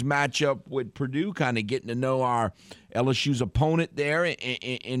LSU's matchup with Purdue, kind of getting to know our LSU's opponent there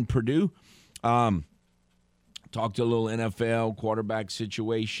in Purdue. Talked a little NFL quarterback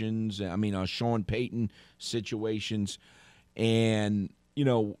situations. Sean Payton situations. And,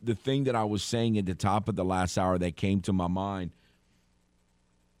 the thing that I was saying at the top of the last hour that came to my mind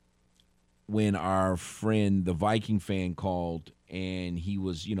when our friend, the Viking fan, called, and he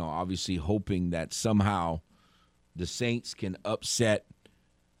was, obviously hoping that somehow the Saints can upset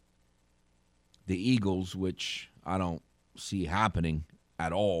the Eagles, which I don't see happening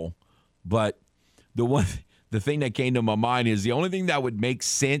at all. But the thing that came to my mind is the only thing that would make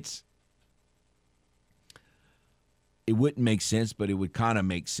sense, it wouldn't make sense, but it would kind of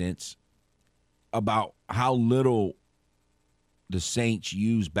make sense about how little the Saints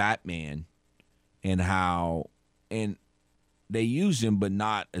use Batman and they use him, but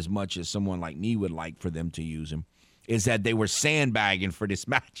not as much as someone like me would like for them to use him, is that they were sandbagging for this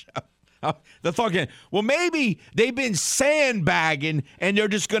matchup. They're thinking, well, maybe they've been sandbagging and they're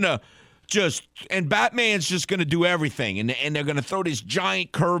just going to and Batman's just going to do everything, and they're going to throw this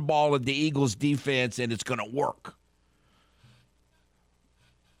giant curveball at the Eagles defense, and it's going to work.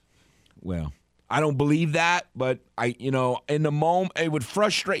 Well, I don't believe that, but in the moment, it would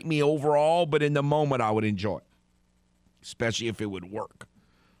frustrate me overall, but in the moment, I would enjoy it, especially if it would work.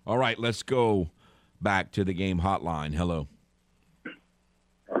 All right, let's go back to the game hotline. Hello.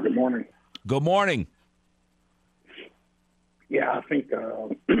 Good morning. Good morning. Yeah, I think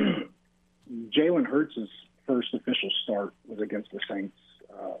Jalen Hurts' first official start was against the Saints.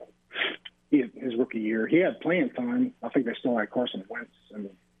 His rookie year. He had playing time. I think they still had Carson Wentz, and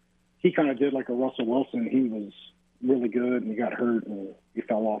he kind of did like a Russell Wilson. He was really good, and he got hurt, and he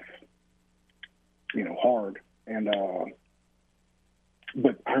fell off, hard. And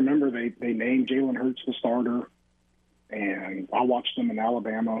but I remember they named Jalen Hurts the starter, and I watched him in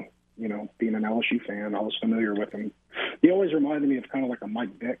Alabama. Being an LSU fan, I was familiar with him. He always reminded me of kind of like a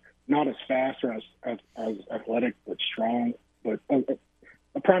Mike Vick, not as fast or as athletic, but strong, but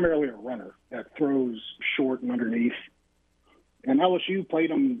primarily a runner that throws short and underneath. And LSU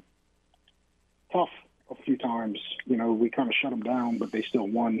played him tough a few times. We kind of shut them down, but they still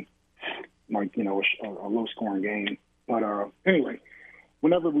won, a low-scoring game. But anyway,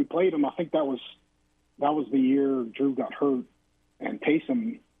 whenever we played him, I think that was the year Drew got hurt, and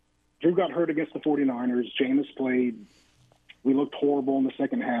Drew got hurt against the 49ers. Jameis played. We looked horrible in the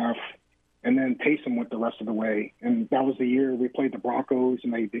second half, and then Taysom went the rest of the way. And that was the year we played the Broncos,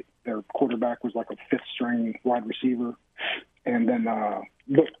 and their quarterback was like a fifth-string wide receiver. And then,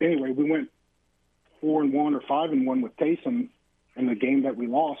 but anyway, we went 4-1 or 5-1 with Taysom, and the game that we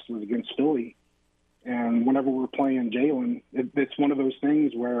lost was against Philly. And whenever we're playing Jalen, it's one of those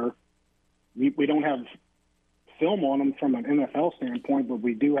things where we don't have film on him from an NFL standpoint, but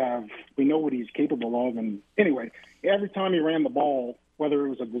we know what he's capable of. And anyway, every time he ran the ball, whether it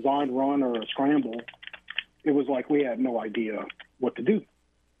was a designed run or a scramble, it was like we had no idea what to do.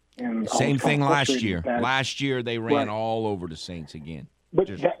 And same thing last year. Last year they ran all over the Saints again. But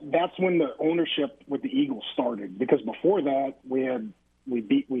that's when the ownership with the Eagles started, because before that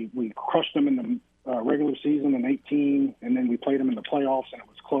we crushed them in the regular season in 2018, and then we played them in the playoffs, and it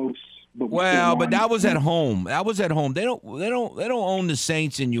was close. But that was at home. They don't own the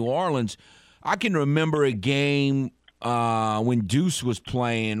Saints in New Orleans. I can remember a game when Deuce was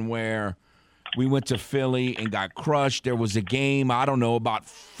playing where we went to Philly and got crushed. There was a game, I don't know, about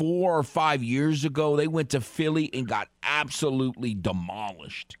 4 or 5 years ago. They went to Philly and got absolutely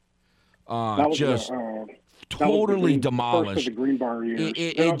demolished. Totally demolished. The Green Bar years.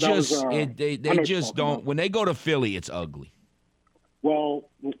 They just don't. When they go to Philly, it's ugly. Well,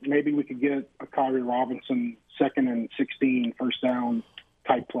 maybe we could get a Kyrie Robinson 2nd and 16 first down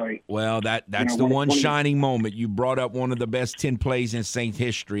type play. Well, that's the one shining moment. You brought up one of the best 10 plays in Saints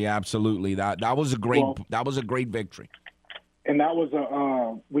history. Absolutely, that was a great victory. And that was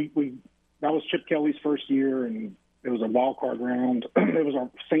that was Chip Kelly's first year, and it was a wild card round. It was our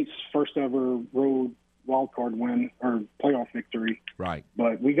Saints' first ever road wild card win or playoff victory. Right.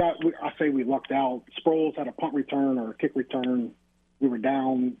 But I say we lucked out. Sproles had a punt return or a kick return. We were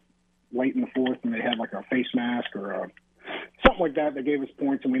down late in the fourth, and they had like a face mask or something like that gave us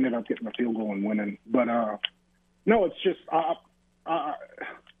points, and we ended up getting a field goal and winning. But no, it's just a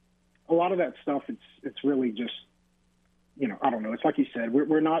lot of that stuff. It's really just, I don't know. It's like you said,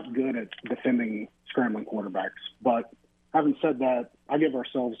 we're not good at defending scrambling quarterbacks. But having said that, I give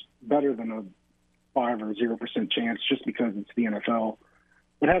ourselves better than a 5 or 0% chance just because it's the NFL.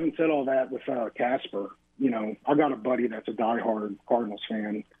 But having said all that, with Casper, I got a buddy that's a diehard Cardinals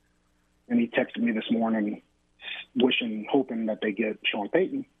fan, and he texted me this morning hoping that they get Sean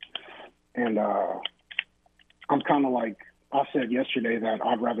Payton. And I'm kind of like, I said yesterday that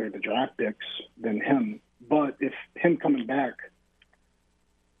I'd rather the draft picks than him. But if him coming back,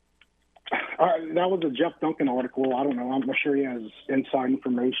 that was a Jeff Duncan article. I don't know. I'm not sure he has inside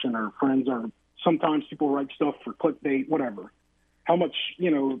information or friends, or sometimes people write stuff for clickbait, whatever. How much,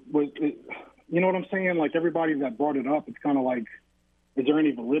 was it, you know what I'm saying? Like, everybody that brought it up, it's kind of like, is there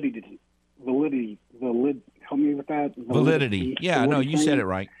any validity, help me with that. Validity. Yeah, no, you said it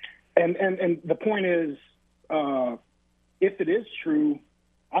right. And the point is, if it is true,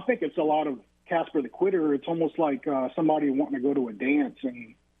 I think it's a lot of Casper the Quitter. It's almost like somebody wanting to go to a dance,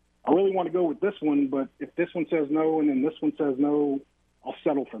 and I really want to go with this one, but if this one says no and then this one says no, I'll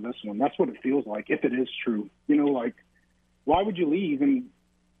settle for this one. That's what it feels like, if it is true. Like, why would you leave and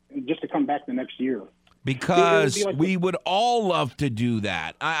just to come back the next year? Because we would all love to do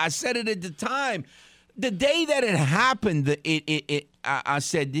that. I said it at the time. The day that it happened, I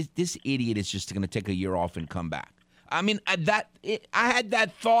said, this idiot is just going to take a year off and come back. I mean, I had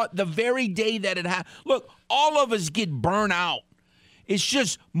that thought the very day that it happened. Look, all of us get burnt out. It's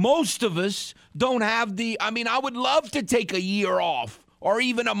just most of us don't have I would love to take a year off or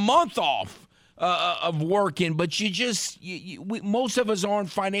even a month off of working, but most of us aren't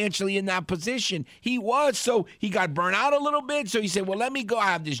financially in that position. He was, so he got burnt out a little bit. So he said, well, let me go. I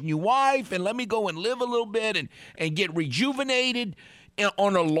have this new wife, and let me go and live a little bit and get rejuvenated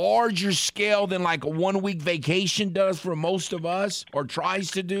on a larger scale than like a 1-week vacation does for most of us, or tries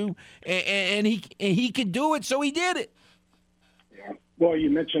to do. And he could do it, so he did it. Yeah. Well,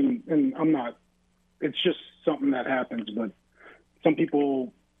 you mentioned, and it's just something that happens, but some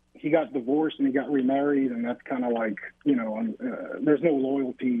people, he got divorced and he got remarried, and that's kind of like, there's no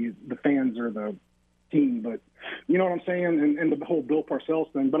loyalty. The fans are the team, but you know what I'm saying? And the whole Bill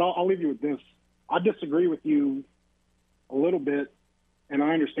Parcells thing. But I'll leave you with this. I disagree with you a little bit, and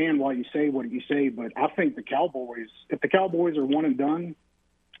I understand why you say what you say, but I think if the Cowboys are one and done,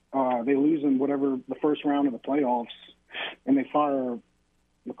 they lose in whatever the first round of the playoffs, and they fire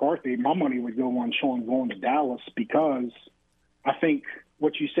McCarthy, my money would go on Sean going to Dallas, because I think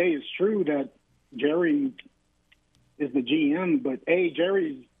what you say is true, that Jerry is the GM, but A,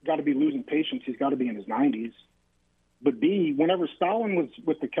 Jerry's got to be losing patience. He's got to be in his 90s. But B, whenever Stalin was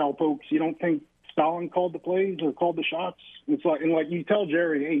with the Cowpokes, you don't think Stalin called the plays or called the shots? It's like, and like you tell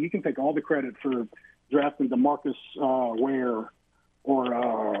Jerry, hey, you can take all the credit for drafting DeMarcus Ware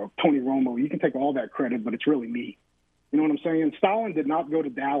or Tony Romo. You can take all that credit, but it's really me. You know what I'm saying? Stalin did not go to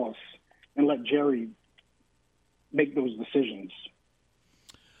Dallas and let Jerry make those decisions.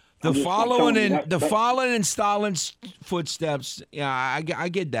 Following in Stalin's footsteps. Yeah, I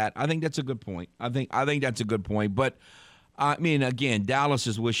get that. I think that's a good point. I think that's a good point. But I mean, again, Dallas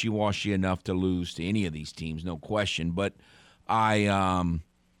is wishy-washy enough to lose to any of these teams, no question. But I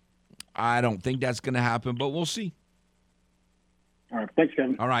don't think that's going to happen. But we'll see. All right, thanks,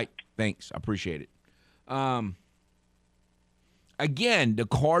 Kevin. All right, thanks. I appreciate it. Again, the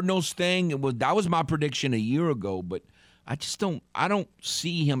Cardinals thing, that was my prediction a year ago, but I don't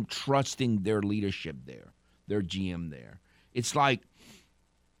see him trusting their leadership there, their GM there. It's like,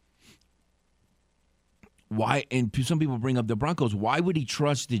 why, and some people bring up the Broncos, why would he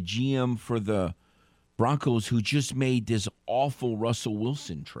trust the GM for the Broncos who just made this awful Russell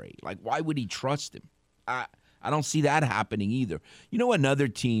Wilson trade? Like, why would he trust him? I don't see that happening either. You know, another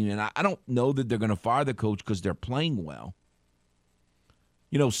team, and I don't know that they're going to fire the coach because they're playing well.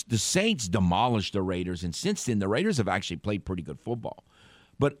 You know, the Saints demolished the Raiders, and since then, the Raiders have actually played pretty good football.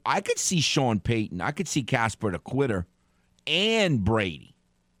 But I could see Sean Payton, I could see Casper the Quitter, and Brady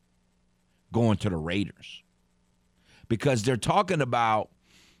going to the Raiders. Because they're talking about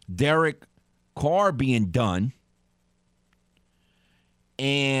Derek Carr being done.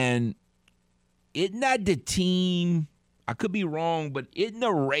 And isn't that the team, I could be wrong, but isn't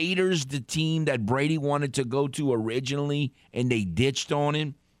the Raiders the team that Brady wanted to go to originally, and they ditched on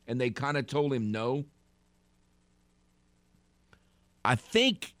him, and they kind of told him no? I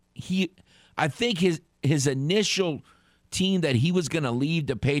think his initial team that he was going to leave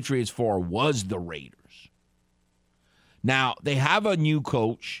the Patriots for was the Raiders. Now, they have a new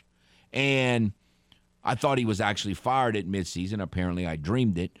coach, and I thought he was actually fired at midseason. Apparently, I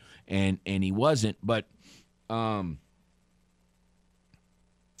dreamed it, and he wasn't. But and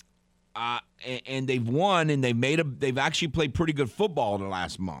they've won, and they've actually played pretty good football the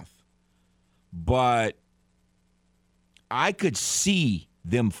last month. But I could see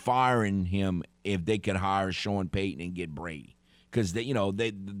them firing him if they could hire Sean Payton and get Brady, because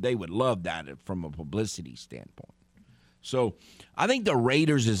they would love that from a publicity standpoint. So I think the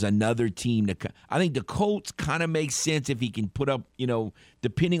Raiders is another team I think the Colts kind of makes sense if he can put up,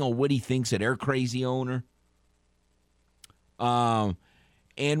 depending on what he thinks of their crazy owner. And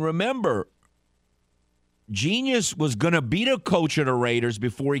remember, Genius was going to be the coach of the Raiders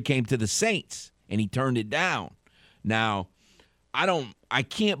before he came to the Saints, and he turned it down. Now, I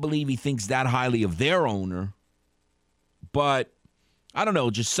can't believe he thinks that highly of their owner, but I don't know,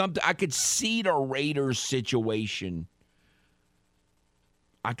 just something. I could see the Raiders situation.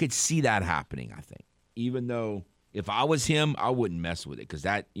 I could see that happening, I think. Even though if I was him, I wouldn't mess with it, because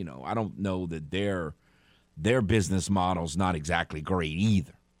that, I don't know that their business model's not exactly great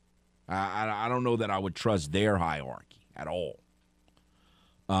either. I don't know that I would trust their hierarchy at all.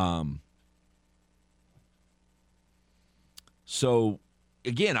 So,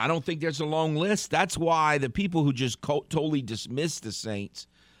 again, I don't think there's a long list. That's why the people who just totally dismiss the Saints,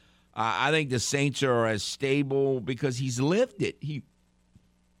 I think the Saints are as stable because he's lived it. He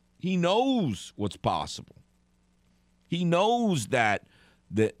knows what's possible. He knows that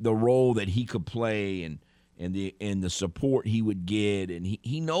the role that he could play and the support he would get, and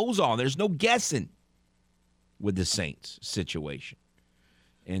he knows all. There's no guessing with the Saints situation.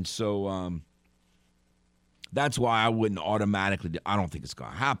 And so that's why I wouldn't automatically – I don't think it's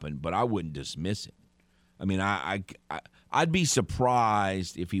going to happen, but I wouldn't dismiss it. I mean, I'd be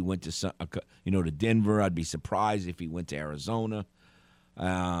surprised if he went to to Denver. I'd be surprised if he went to Arizona.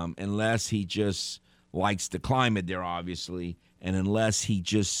 Unless he just likes the climate there, obviously, and unless he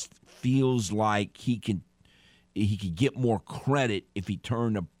just feels like he could get more credit if he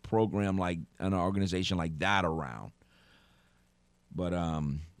turned a program like an organization like that around. But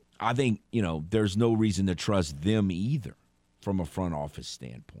I think there's no reason to trust them either from a front office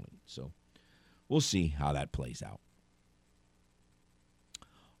standpoint. So we'll see how that plays out.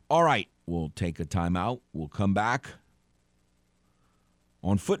 All right, we'll take a timeout. We'll come back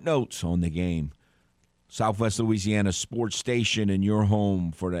on Footnotes on the Game. Southwest Louisiana Sports Station, and your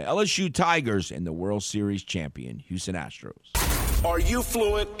home for the LSU Tigers and the World Series champion, Houston Astros. Are you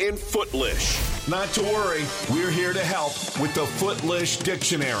fluent in Footlish? Not to worry, we're here to help with the Footlish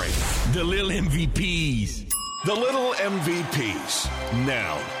Dictionary. The little MVPs. The Little MVPs.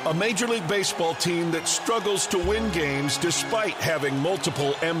 Now, a Major League Baseball team that struggles to win games despite having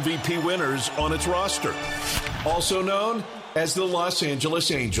multiple MVP winners on its roster. Also known as the Los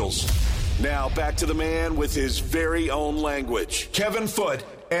Angeles Angels. Now back to the man with his very own language. Kevin Foote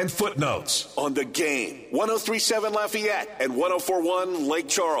and Footnotes on the Game. 103.7 Lafayette and 104.1 Lake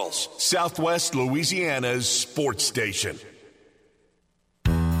Charles, Southwest Louisiana's sports station.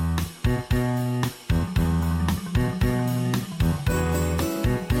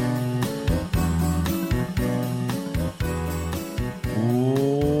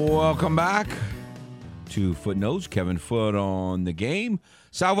 Welcome back to Footnotes. Kevin Foote on the Game.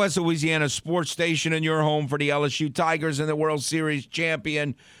 Southwest Louisiana Sports Station, and your home for the LSU Tigers and the World Series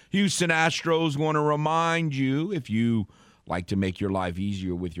champion Houston Astros. Want to remind you, if you like to make your life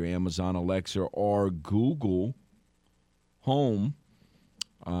easier with your Amazon Alexa or Google Home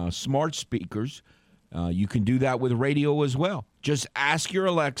smart speakers, you can do that with radio as well. Just ask your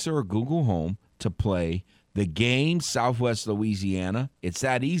Alexa or Google Home to play the Game, Southwest Louisiana. It's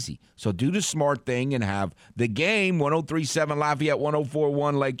that easy. So do the smart thing and have the Game, 103.7 Lafayette,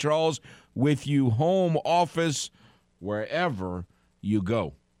 104.1 Lake Charles, with you, home, office, wherever you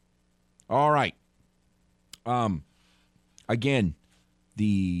go. All right. Again,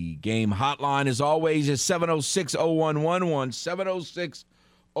 the Game hotline, as always, is 706-0111,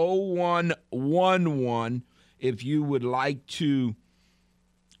 706-0111. If you would like to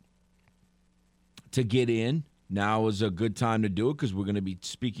get in, now is a good time to do it, because we're going to be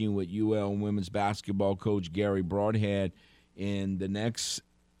speaking with UL women's basketball coach Gary Broadhead in the next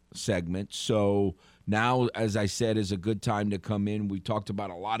segment. So now, as I said, is a good time to come in. We talked about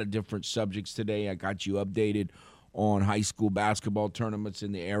a lot of different subjects today. I got you updated on high school basketball tournaments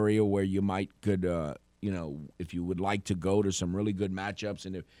in the area where you could if you would like to go to some really good matchups.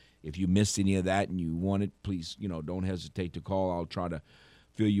 And if you missed any of that and you want it, please, don't hesitate to call. I'll try to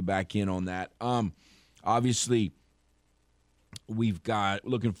fill you back in on that. Obviously, we've got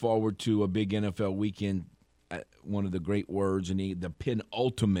looking forward to a big NFL weekend. One of the great words, and the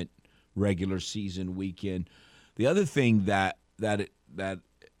penultimate regular season weekend. The other thing that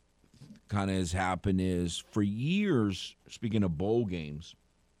kind of has happened is for years, speaking of bowl games,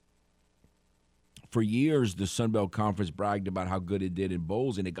 for years the Sun Belt Conference bragged about how good it did in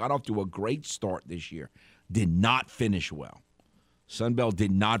bowls, and it got off to a great start this year. Did not finish well. Sun Belt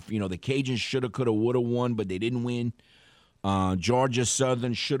did not, the Cajuns shoulda, coulda, woulda won, but they didn't win. Georgia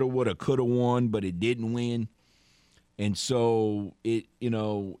Southern shoulda, woulda, coulda won, but it didn't win. And so it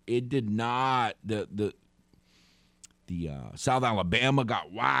did not. The South Alabama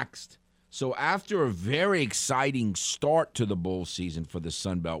got waxed. So after a very exciting start to the bowl season for the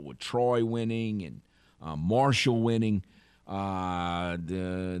Sun Belt, with Troy winning and Marshall winning,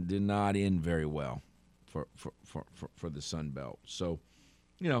 did not end very well for the Sun Belt. So,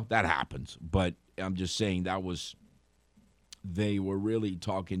 that happens. But I'm just saying they were really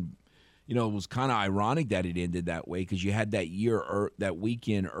talking. It was kind of ironic that it ended that way, because you had that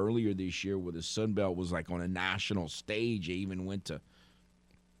weekend earlier this year where the Sun Belt was like on a national stage. They even went to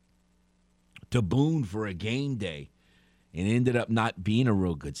Boone for a game day, and it ended up not being a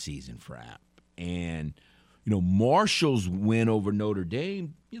real good season for App. And, Marshall's win over Notre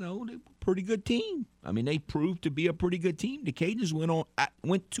Dame, they were a pretty good team. I mean, they proved to be a pretty good team. The Cajuns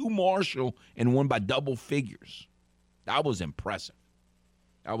went to Marshall and won by double figures. That was impressive.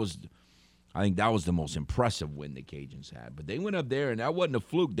 I think that was the most impressive win the Cajuns had. But they went up there, and that wasn't a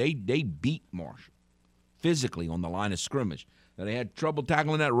fluke. They beat Marshall physically on the line of scrimmage. Now, they had trouble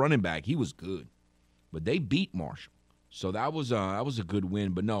tackling that running back. He was good. But they beat Marshall. So that was a good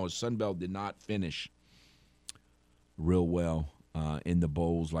win. But no, Sun Belt did not finish real well in the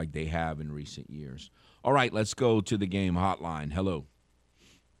bowls like they have in recent years. All right, let's go to the game hotline. Hello.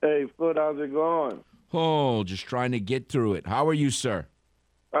 Hey, Foot, how's it going? Oh, just trying to get through it. How are you, sir?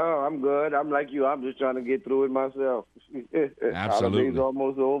 Oh, I'm good. I'm like you. I'm just trying to get through it myself. Absolutely. Holiday's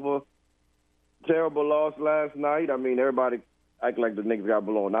almost over. Terrible loss last night. I mean, everybody act like the Knicks got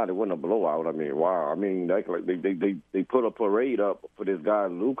blown out. It wasn't a blowout. I mean, wow. I mean, they act like they put a parade up for this guy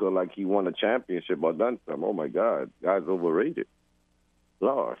Luka like he won a championship or done something. Oh my God, guy's overrated.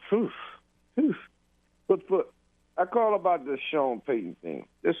 Lord, Foot. I call about the Sean Payton thing.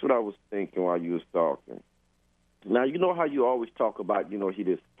 This is what I was thinking while you was talking. Now, you know how you always talk about, he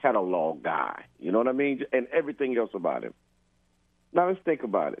this catalog guy. You know what I mean? And everything else about him. Now, let's think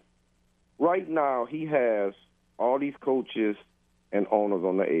about it. Right now, he has all these coaches and owners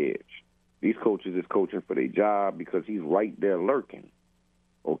on the edge. These coaches is coaching for their job because he's right there lurking,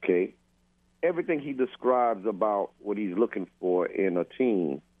 okay? Everything he describes about what he's looking for in a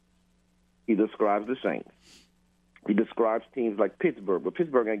team, he describes the Saints. He describes teams like Pittsburgh, but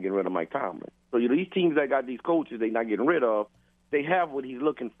Pittsburgh ain't getting rid of Mike Tomlin. So, these teams that got these coaches they not getting rid of, they have what he's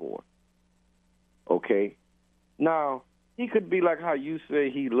looking for, okay? Now, he could be like how you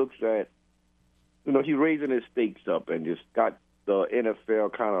say he looks at, he's raising his stakes up and just got the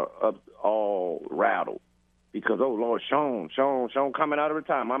NFL kind of up all rattled because, oh, Lord, Sean coming out of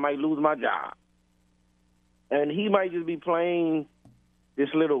retirement. I might lose my job. And he might just be playing this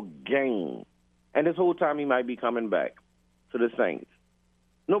little game. And this whole time he might be coming back to the Saints.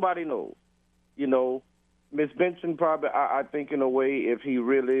 Nobody knows. Miss Benson probably, I think in a way, if he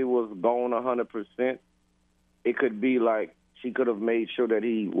really was gone 100%, it could be like she could have made sure that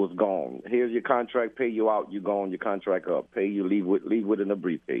he was gone. Here's your contract, pay you out, you gone, your contract up, pay you, leave with in a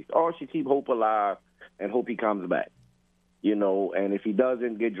briefcase. Or she keep hope alive and hope he comes back, and if he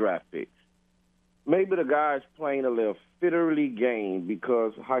doesn't, get draft picks. Maybe the guy's playing a little fitterly game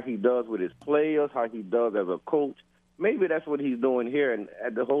because how he does with his players, how he does as a coach. Maybe that's what he's doing here. And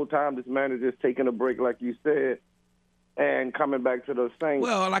at the whole time, this man is just taking a break, like you said, and coming back to the Saints.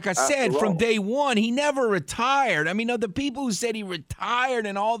 Well, like I said, from day one, he never retired. I mean, the people who said he retired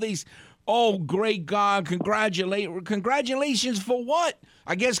and all these, oh, great God, congratulations for what?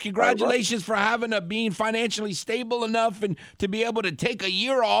 I guess congratulations for being financially stable enough and to be able to take a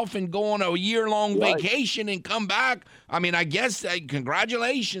year off and go on a year-long vacation and come back. I mean, I guess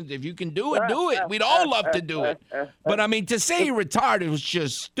congratulations. If you can do it, do it. We'd all love to do it. But, I mean, to say he retired, it was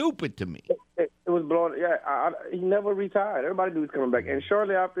just stupid to me. It was blown. Yeah, he never retired. Everybody knew he was coming back. And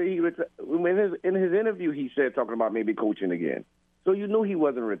shortly after he retired, in his interview, he said talking about maybe coaching again. So you knew he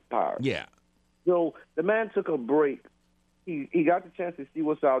wasn't retired. Yeah. So the man took a break. He got the chance to see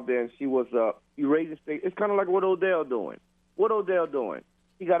what's out there and see what's up. He raised his stakes. It's kind of like what Odell doing.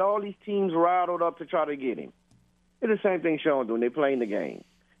 He got all these teams riled up to try to get him. It's the same thing Sean doing. They're playing the game.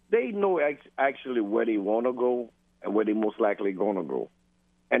 They know actually where they want to go and where they most likely going to go.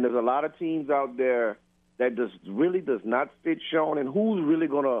 And there's a lot of teams out there that really does not fit Sean. And who's really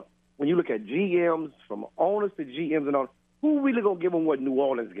going to, when you look at GMs, from owners to GMs and all, who really going to give him what New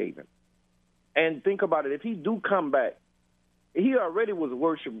Orleans gave him? And think about it. If he do come back, he already was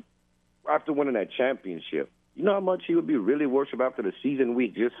worshipped after winning that championship. You know how much he would be really worshipped after the season we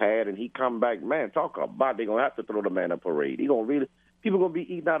just had, and he come back, man, talk about they're going to have to throw the man a parade. People going to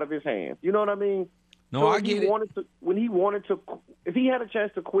be eating out of his hands. You know what I mean? No, so I get it. If he had a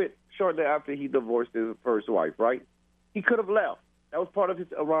chance to quit shortly after he divorced his first wife, right? He could have left. That was part of his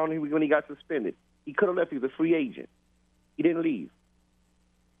around when he got suspended. He could have left. He was a free agent. He didn't leave.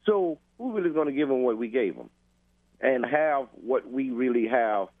 So who really is going to give him what we gave him and have what we really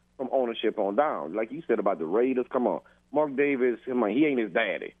have from ownership on down? Like you said about the Raiders, come on. Mark Davis, come on, he ain't his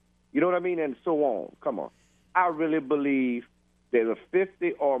daddy. You know what I mean? And so on. Come on. I really believe there's a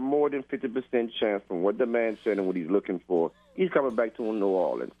 50 or more than 50% chance from what the man said and what he's looking for, he's coming back to New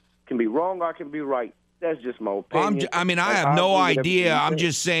Orleans. Can be wrong or I can be right. That's just my opinion. I have no idea. I'm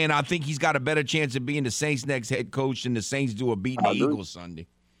just saying I think he's got a better chance of being the Saints' next head coach than the Saints do of beating the Eagles Sunday.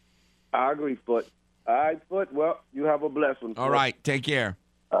 I agree, Foot. All right, Foot. Well, you have a blessed one. All right. Take care.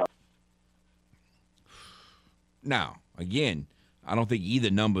 Now, again, I don't think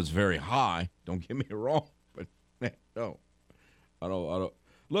either number's very high. Don't get me wrong. But, man, no. I don't.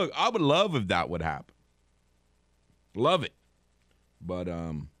 Look, I would love if that would happen. Love it. But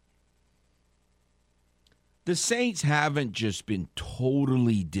the Saints haven't just been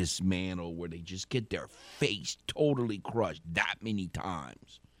totally dismantled where they just get their face totally crushed that many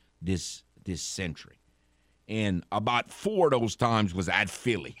times this century. And about 4 of those times was at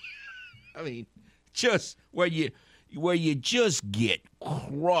Philly. I mean, just where you just get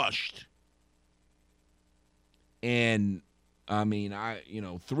crushed. And I mean,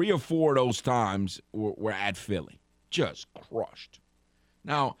 3 or 4 of those times were at Philly, just crushed.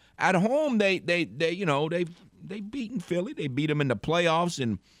 Now at home, they've beaten Philly. They beat them in the playoffs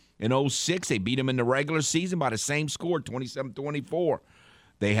in 2006. They beat them in the regular season by the same score, 27-24.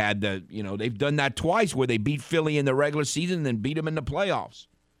 They had they've done that twice where they beat Philly in the regular season and then beat them in the playoffs.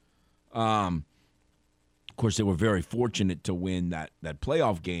 Of course, they were very fortunate to win that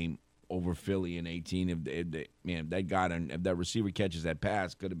playoff game over Philly in 18. If that receiver catches that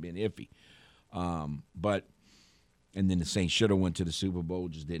pass, could have been iffy. And then the Saints should have went to the Super Bowl,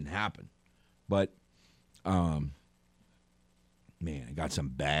 just didn't happen. But, I got some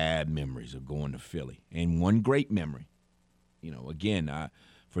bad memories of going to Philly. And one great memory, again,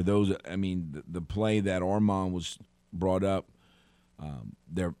 for those, the play that Armand was brought up,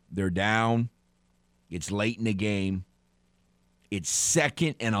 they're down. It's late in the game. It's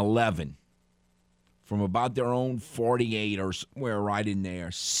 2nd and 11 from about their own 48 or somewhere right in there.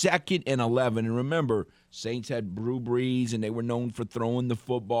 2nd and 11. And remember, Saints had Drew Brees, and they were known for throwing the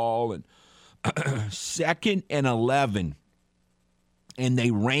football. And 2nd and 11. And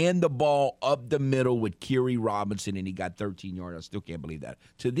they ran the ball up the middle with Kerry Robinson, and he got 13 yards. I still can't believe that.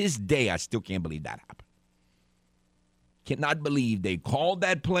 To this day, I still can't believe that happened. Cannot believe they called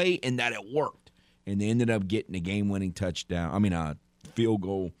that play and that it worked. And they ended up getting a game-winning touchdown. Field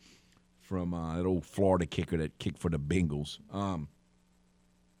goal from that old Florida kicker that kicked for the Bengals.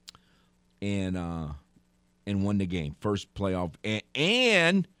 And won the game. First playoff.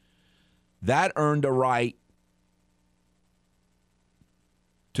 And that earned a right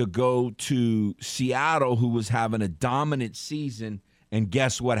to go to Seattle, who was having a dominant season. And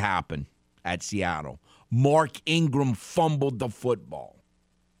guess what happened at Seattle? Mark Ingram fumbled the football.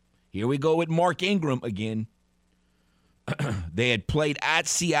 Here we go with Mark Ingram again. They had played at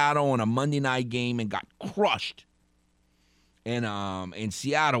Seattle on a Monday night game and got crushed. And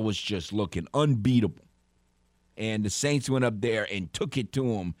Seattle was just looking unbeatable. And the Saints went up there and took it to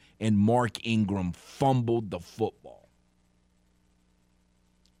him, and Mark Ingram fumbled the football.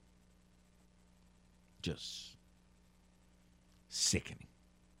 Just sickening.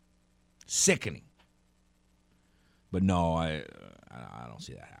 Sickening. But no, I don't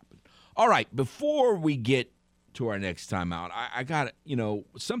see that happen. All right, before we get to our next time out, I got,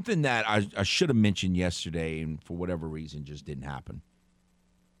 something that I should have mentioned yesterday, and for whatever reason just didn't happen.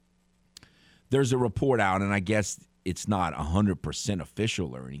 There's a report out, and I guess it's not 100%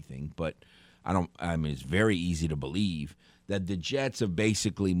 official or anything, but it's very easy to believe that the Jets have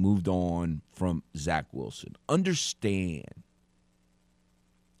basically moved on from Zach Wilson. Understand,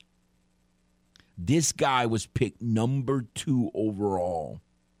 this guy was picked number 2 overall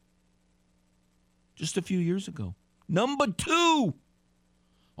just a few years ago. Number 2.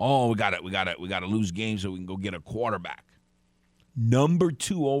 Oh, we got to lose games so we can go get a quarterback. Number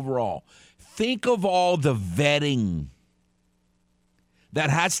 2 overall. Think of all the vetting that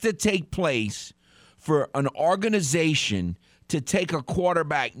has to take place for an organization to take a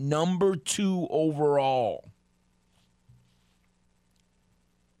quarterback number 2 overall.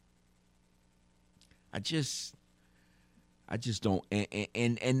 I just don't.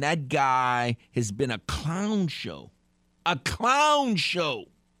 And that guy has been a clown show. A clown show.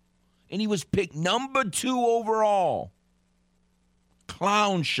 And he was picked number 2 overall.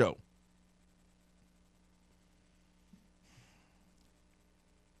 Clown show.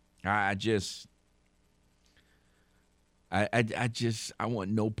 I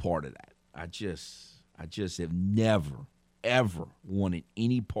want no part of that. I just have never, ever wanted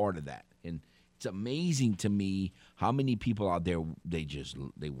any part of that. And it's amazing to me how many people out there,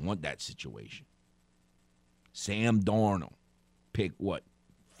 they want that situation. Sam Darnold picked what?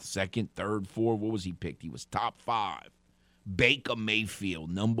 2nd, 3rd, 4th? What was he picked? He was top 5. Baker Mayfield,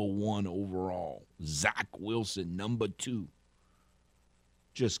 number 1 overall. Zach Wilson, number 2.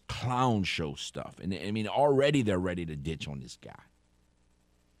 Just clown show stuff. And, I mean, already they're ready to ditch on this guy.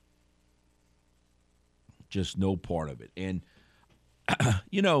 Just no part of it. And,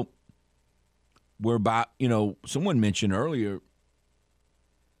 we're about, someone mentioned earlier,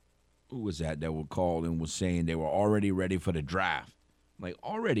 who was that were called and was saying they were already ready for the draft. I'm like,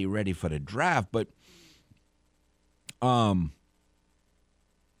 already ready for the draft, but we're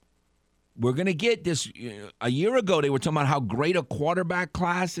going to get this. A year ago, they were talking about how great a quarterback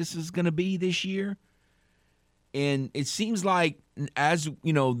class this is going to be this year. And it seems like as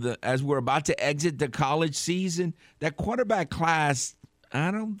we're about to exit the college season, that quarterback class,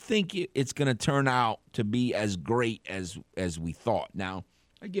 I don't think it's going to turn out to be as great as we thought. Now,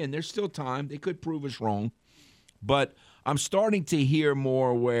 again, there's still time. They could prove us wrong. But I'm starting to hear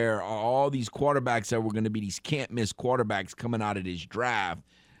more where all these quarterbacks that were going to be these can't-miss quarterbacks coming out of this draft.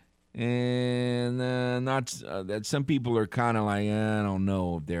 And that some people are kind of like, I don't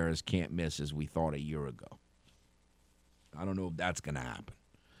know if they're as can't-miss as we thought a year ago. I don't know if that's going to happen.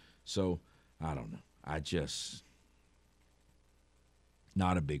 So, I don't know. I just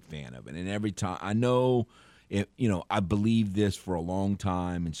not a big fan of it. And every time, I know, I believe this for a long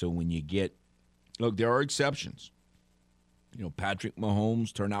time. And so when you get, look, there are exceptions. Patrick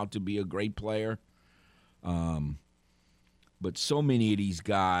Mahomes turned out to be a great player. But so many of these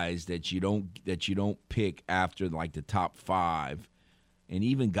guys that you don't pick after like the top 5, and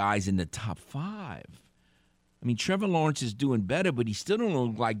even guys in the top 5. I mean, Trevor Lawrence is doing better, but he still don't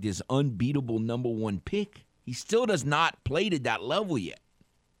look like this unbeatable number 1 pick. He still does not play to that level yet.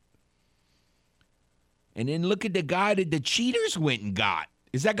 And then look at the guy that the Cheaters went and got.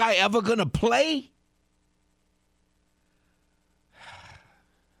 Is that guy ever going to play?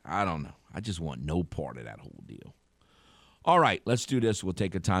 I don't know. I just want no part of that whole deal. All right, let's do this. We'll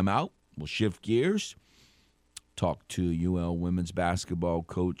take a timeout. We'll shift gears. Talk to UL women's basketball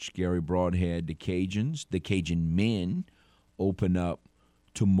coach Gary Broadhead. The Cajuns, the Cajun men, open up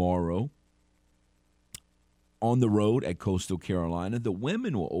tomorrow on the road at Coastal Carolina. The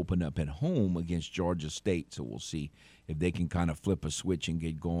women will open up at home against Georgia State. So we'll see if they can kind of flip a switch and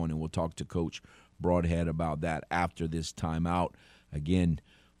get going. And we'll talk to Coach Broadhead about that after this timeout. Again,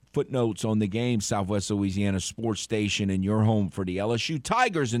 footnotes on the game, Southwest Louisiana Sports Station, and your home for the LSU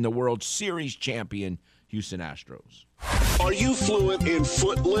Tigers and the World Series champion Houston Astros. Are you fluent in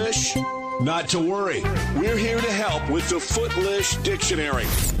Footlish? Not to worry. We're here to help with the Footlish Dictionary.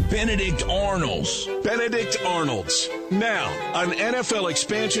 Benedict Arnolds. Benedict Arnolds. Now, an NFL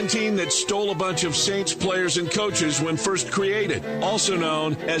expansion team that stole a bunch of Saints players and coaches when first created, also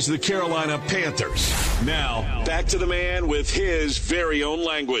known as the Carolina Panthers. Now, back to the man with his very own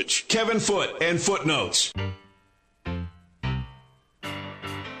language. Kevin Foote and Footnotes.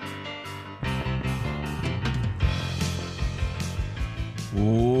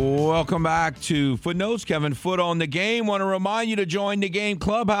 Welcome back to Footnotes. Kevin Foote on the game. Want to remind you to join the Game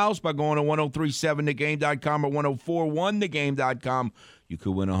Clubhouse by going to 1037thegame.com or 1041thegame.com. You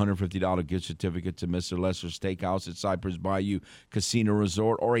could win a $150 gift certificate to Mr. Lester Steakhouse at Cypress Bayou Casino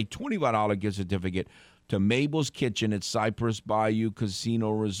Resort, or a $25 gift certificate to Mabel's Kitchen at Cypress Bayou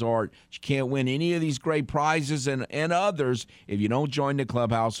Casino Resort. You can't win any of these great prizes and others if you don't join the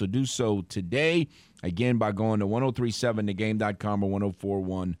clubhouse, so do so today. Again, by going to 1037thegame.com or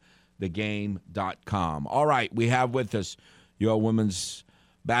 1041thegame.com. All right, we have with us your women's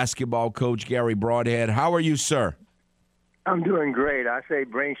basketball coach, Gary Broadhead. How are you, sir? I'm doing great. I say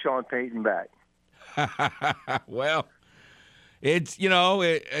bring Sean Payton back. Well, it's, a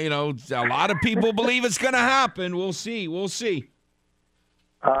lot of people believe it's going to happen. We'll see.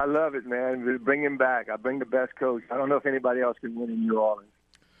 I love it, man. Bring him back. I bring the best coach. I don't know if anybody else can win in New Orleans.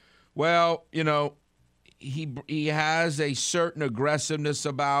 Well, he has a certain aggressiveness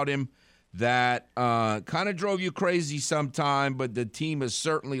about him that kind of drove you crazy sometime, but the team has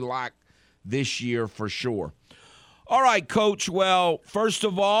certainly lacked this year for sure. All right, Coach. Well, first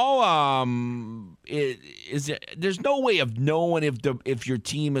of all, there's no way of knowing if your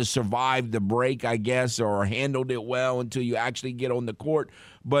team has survived the break, I guess, or handled it well until you actually get on the court.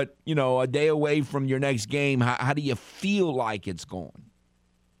 But, a day away from your next game, how do you feel like it's going?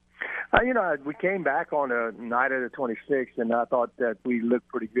 We came back on the night of the 26th, and I thought that we looked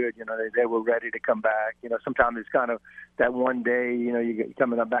pretty good. They were ready to come back. Sometimes it's kind of that one day, you get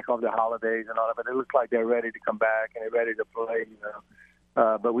coming up back off the holidays and all that, but it looks like they're ready to come back and they're ready to play,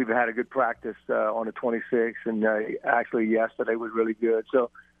 But we've had a good practice on the 26th, and actually yesterday was really good.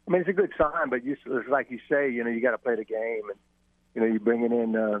 So, it's a good sign, but it's like you say, you got to play the game. And, you're bringing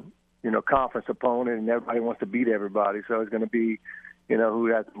in, conference opponent, and everybody wants to beat everybody. So it's going to be, who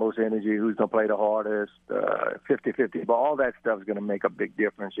has the most energy, who's going to play the hardest, 50-50. But all that stuff is going to make a big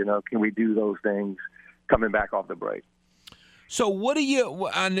difference. Can we do those things coming back off the break? So what do you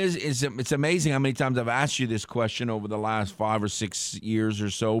 – and it's amazing how many times I've asked you this question over the last 5 or 6 years or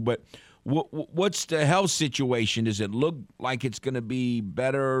so, but what's the health situation? Does it look like it's going to be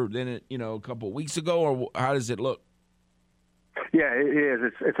better than it, a couple of weeks ago, or how does it look? Yeah, it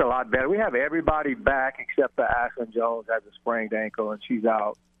is. It's a lot better. We have everybody back except for Ashlyn Jones has a sprained ankle, and she's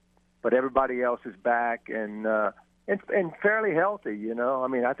out. But everybody else is back and fairly healthy,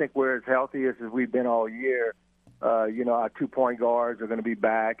 I think we're as healthy as we've been all year. Our 2 point guards are going to be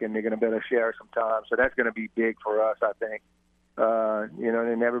back, and they're going to be able to share some time. So that's going to be big for us, I think.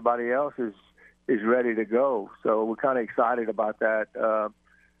 And everybody else is ready to go. So we're kind of excited about that.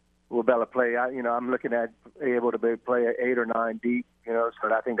 We'll be able to play. I'm looking at able to play 8 or 9 deep, so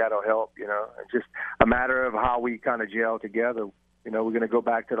I think that'll help, It's just a matter of how we kind of gel together. We're going to go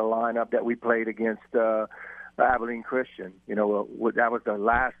back to the lineup that we played against Abilene Christian. That was the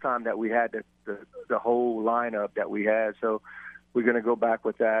last time that we had the whole lineup that we had. So we're going to go back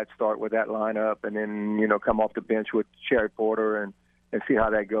with that, start with that lineup, and then, come off the bench with Sherry Porter and see how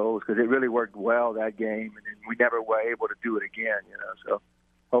that goes, because it really worked well that game, and then we never were able to do it again, So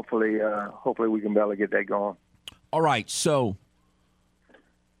hopefully we can be able to get that going. All right, so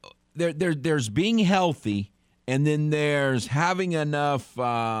there's being healthy, and then there's having enough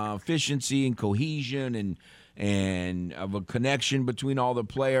efficiency and cohesion and of a connection between all the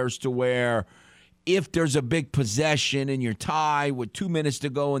players to where if there's a big possession and you're tied with 2 minutes to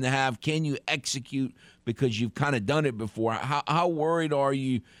go in the half, can you execute because you've kind of done it before? How worried are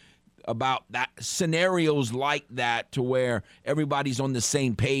you about that scenarios like that to where everybody's on the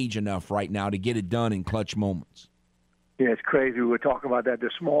same page enough right now to get it done in clutch moments? Yeah, it's crazy. We were talking about that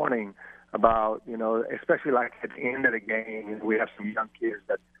this morning about, especially like at the end of the game, we have some young kids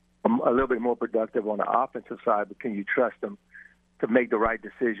that are a little bit more productive on the offensive side, but can you trust them to make the right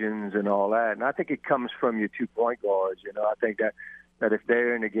decisions and all that? And I think it comes from your 2 point guards. I think that if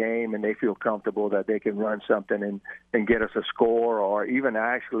they're in the game and they feel comfortable that they can run something and get us a score or even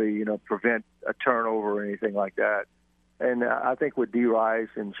actually, prevent a turnover or anything like that. And I think with D. Rice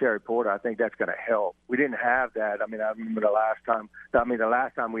and Sherry Porter, I think that's going to help. We didn't have that. I remember the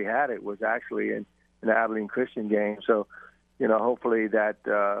last time we had it was actually in the Abilene Christian game. So, hopefully that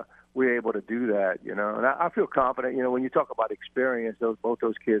we're able to do that, And I feel confident, when you talk about experience, both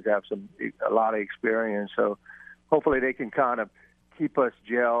those kids have a lot of experience. So hopefully they can kind of keep us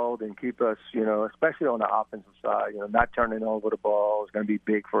gelled and keep us, especially on the offensive side, not turning over the ball is going to be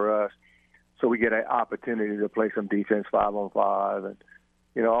big for us. So we get an opportunity to play some defense 5-on-5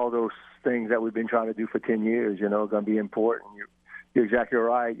 and, all those things that we've been trying to do for 10 years, are going to be important. You're exactly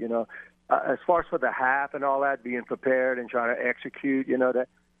right. As far as for the half and all that, being prepared and trying to execute, that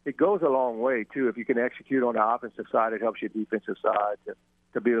it goes a long way, too. If you can execute on the offensive side, it helps your defensive side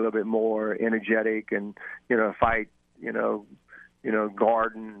to be a little bit more energetic and, fight,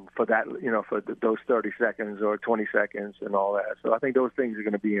 garden for that, for those 30 seconds or 20 seconds and all that. So I think those things are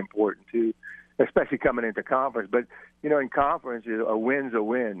going to be important too, especially coming into conference. But, in conference, a win's a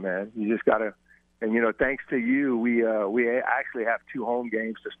win, man. You just got to, and, thanks to you, we actually have 2 home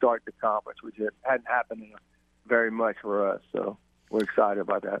games to start the conference, which hadn't happened very much for us. So we're excited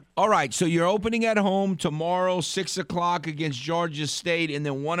about that. All right, so you're opening at home tomorrow, 6 o'clock against Georgia State, and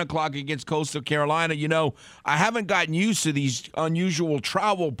then 1 o'clock against Coastal Carolina. I haven't gotten used to these unusual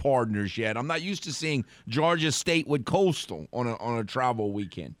travel partners yet. I'm not used to seeing Georgia State with Coastal on a travel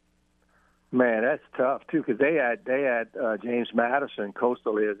weekend. Man, that's tough, too, because they had James Madison,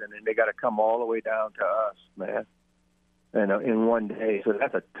 Coastal is, and then they got to come all the way down to us, man, and in one day. So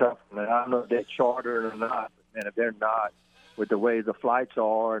that's a tough one. I don't know if they're chartered or not, but, man, if they're not, with the way the flights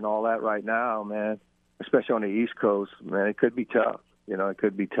are and all that right now, man, especially on the East Coast, man, it could be tough. It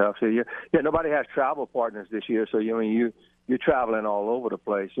could be tough. So, nobody has travel partners this year. So, you you're traveling all over the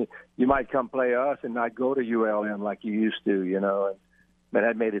place. You might come play us and not go to ULM like you used to, you know. But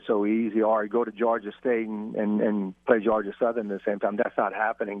that made it so easy. Or go to Georgia State and play Georgia Southern at the same time. That's not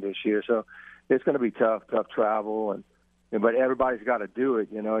happening this year. So it's going to be tough travel. But everybody's got to do it,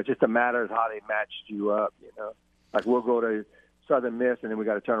 you know. It's just a matter of how they matched you up, you know. Like we'll go to Southern Miss and then we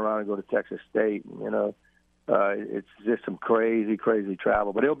got to turn around and go to Texas State, you know. It's just some crazy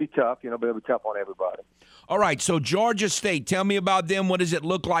travel. But it'll be tough, you know, but it'll be tough on everybody. All right, so Georgia State, tell me about them. What does it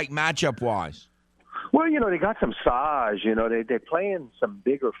look like matchup-wise? Well, you know, they got some size. You know, they're playing some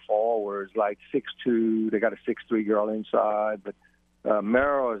bigger forwards, like 6'2". They got a 6'3" girl inside. But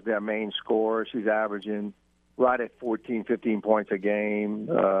Merrill is their main scorer. She's averaging right at 14, 15 points a game.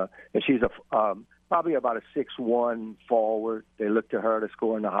 And she's probably about a 6'1" forward. They look to her to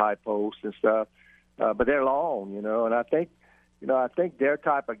score in the high post and stuff. But they're long, you know, and I think their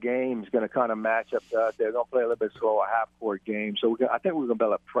type of game is going to kind of match up to us. They're going to play a little bit slower half-court game. So I think we're going to be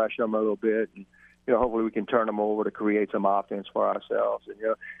able to pressure them a little bit. And, you know, hopefully we can turn them over to create some offense for ourselves. And,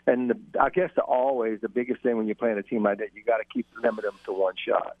 you know, I guess the biggest thing when you're playing a team like that, you got to keep limiting them to one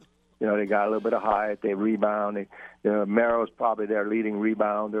shot. You know, they got a little bit of height. They rebound. Merrill's probably their leading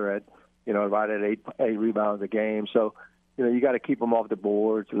rebounder at, you know, right at eight rebounds a game. So, you know, you got to keep them off the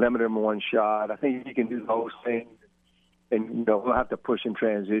boards, limit them to one shot. I think you can do those things. And, you know, we'll have to push in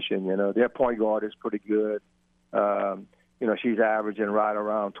transition. You know, their point guard is pretty good. You know, she's averaging right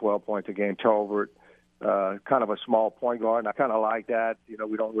around 12 points a game. Tolbert, kind of a small point guard, and I kind of like that. You know,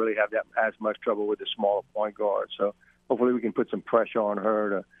 we don't really have that as much trouble with the smaller point guard. So hopefully we can put some pressure on her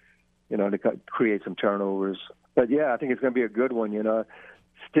to, you know, to create some turnovers. But, yeah, I think it's going to be a good one, you know.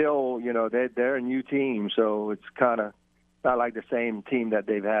 Still, you know, they're a new team, so it's kind of not like the same team that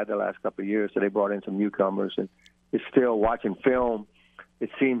they've had the last couple of years. So they brought in some newcomers, and it's still watching film.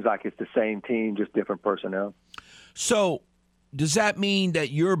 It seems like it's the same team, just different personnel. So does that mean that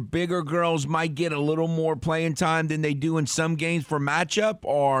your bigger girls might get a little more playing time than they do in some games for matchup,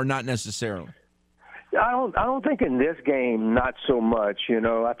 or not necessarily? I don't think in this game, not so much. You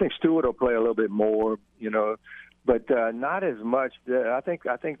know, I think Stewart will play a little bit more. You know, but not as much. I think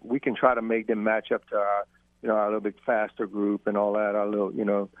we can try to make them match up to our, you know, our little bit faster group and all that. Our little, you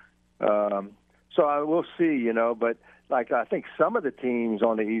know. So we'll see. You know, but like I think some of the teams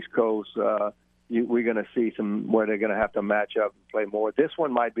on the East Coast. We're going to see some where they're going to have to match up and play more. This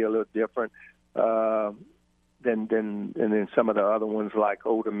one might be a little different than some of the other ones like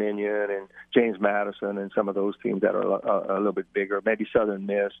Old Dominion and James Madison and some of those teams that are a little bit bigger, maybe Southern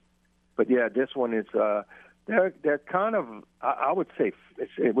Miss. But, yeah, this one is they're kind of, I would say,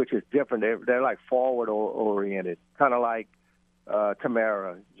 which is different. They're like forward-oriented, kind of like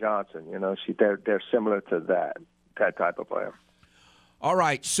Tamara Johnson. You know, they're similar to that type of player. All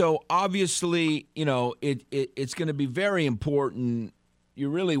right, so obviously, you know, it's going to be very important. You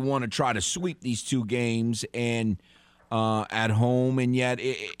really want to try to sweep these two games and at home, and yet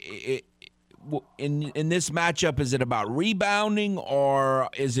in this matchup, is it about rebounding or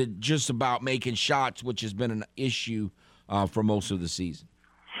is it just about making shots, which has been an issue for most of the season?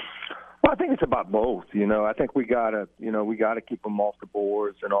 Well, I think it's about both. You know, I think we gotta keep them off the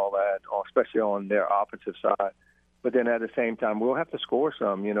boards and all that, especially on their offensive side. But then at the same time, we'll have to score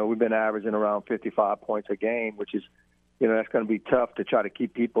some. You know, we've been averaging around 55 points a game, which is, you know, that's going to be tough to try to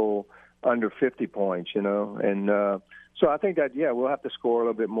keep people under 50 points, you know. And so I think that, yeah, we'll have to score a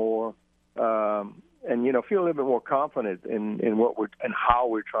little bit more and, you know, feel a little bit more confident in what and how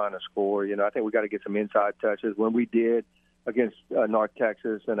we're trying to score. You know, I think we got to get some inside touches. When we did against North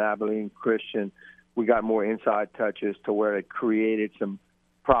Texas and Abilene Christian, we got more inside touches to where it created some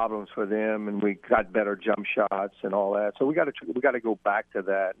problems for them, and we got better jump shots and all that. So we got to go back to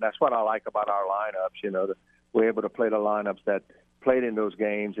that. And that's what I like about our lineups. You know, that we're able to play the lineups that played in those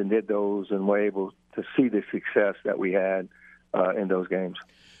games and did those, and we're able to see the success that we had in those games.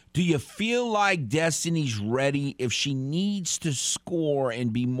 Do you feel like Destiny's ready if she needs to score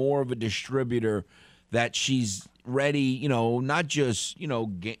and be more of a distributor, that she's ready, you know, not just, you know,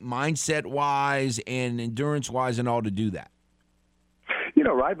 mindset-wise and endurance-wise and all to do that? You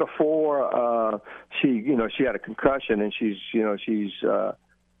know, right before she had a concussion, and she's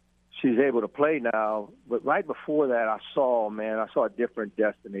able to play now. But right before that, I saw a different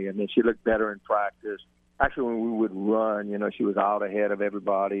Destiny, and then she looked better in practice. Actually, when we would run, you know, she was out ahead of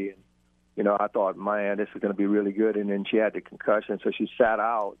everybody, and you know, I thought, man, this is going to be really good. And then she had the concussion, so she sat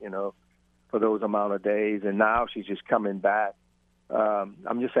out, you know, for those amount of days, and now she's just coming back.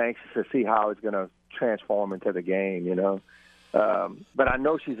 I'm just anxious to see how it's going to transform into the game, you know. But I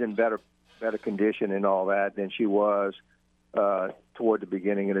know she's in better condition and all that than she was toward the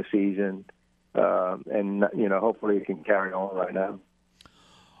beginning of the season. and hopefully it can carry on right now.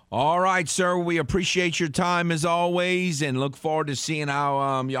 All right, sir. We appreciate your time as always, and look forward to seeing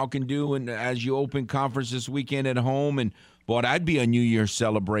how y'all can do as you open conference this weekend at home. And boy, that'd be a New Year's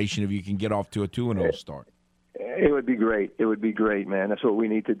celebration if you can get off to a 2-0 start. It would be great. It would be great, man. That's what we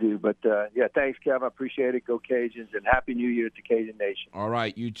need to do. But, thanks, Kev. I appreciate it. Go Cajuns, and Happy New Year to Cajun Nation. All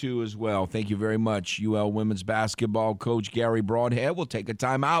right, you too as well. Thank you very much, UL women's basketball coach Gary Broadhead. We'll take a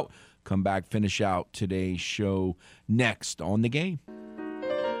timeout, come back, finish out today's show next on The Game.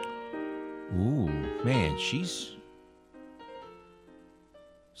 Ooh, man, she's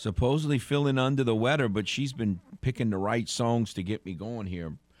supposedly feeling under the weather, but she's been picking the right songs to get me going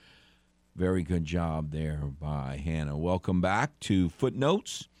here. Very good job there by Hannah. Welcome back to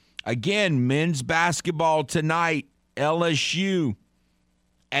Footnotes. Again, men's basketball tonight, LSU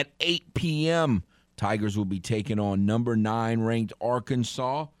at 8 p.m. Tigers will be taking on number 9 ranked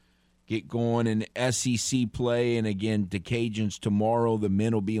Arkansas. Get going in SEC play, and again, the Cajuns tomorrow. The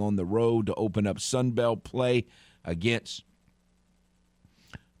men will be on the road to open up Sun Belt play against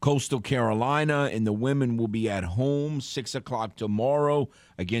Coastal Carolina, and the women will be at home 6 o'clock tomorrow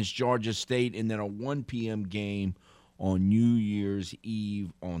against Georgia State, and then a 1 p.m. game on New Year's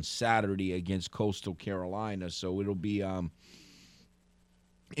Eve on Saturday against Coastal Carolina. So it'll be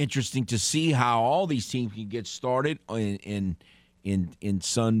interesting to see how all these teams can get started in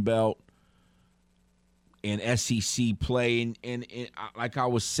Sun Belt and SEC play. And like I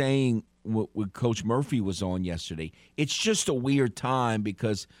was saying when Coach Murphy was on yesterday, it's just a weird time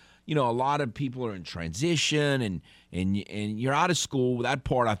because, a lot of people are in transition and you're out of school. That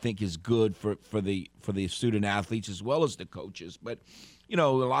part I think is good for the student athletes as well as the coaches. But, a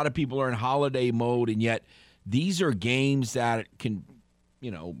lot of people are in holiday mode, and yet these are games that can,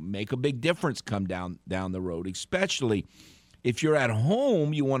 make a big difference come down the road, especially if you're at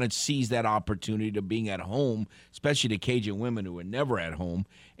home. You want to seize that opportunity to being at home, especially the Cajun women who are never at home,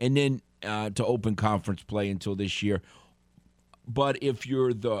 and then to open conference play until this year. But if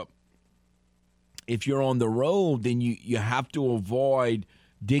you're on the road, then you have to avoid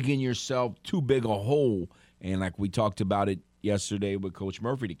digging yourself too big a hole. And like we talked about it yesterday with Coach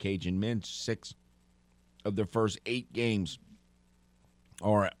Murphy, the Cajun men, 6 of their first 8 games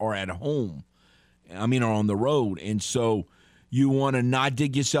are at home. Are on the road. And so you want to not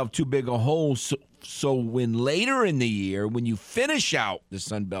dig yourself too big a hole so when later in the year, when you finish out the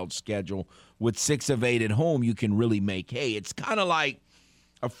Sun Belt schedule with 6 of 8 at home, you can really make hay. It's kind of like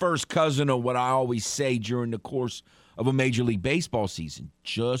a first cousin of what I always say during the course of a Major League Baseball season.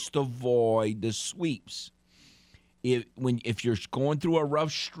 Just avoid the sweeps. If you're going through a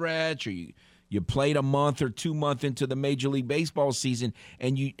rough stretch, or you played a month or 2 months into the Major League Baseball season,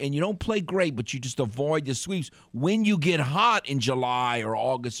 and you don't play great, but you just avoid the sweeps. When you get hot in July or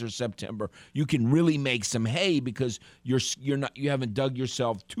August or September, you can really make some hay because you haven't dug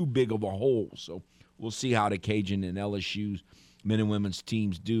yourself too big of a hole. So we'll see how the Cajun and LSU's men and women's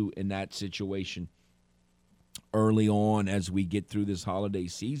teams do in that situation early on as we get through this holiday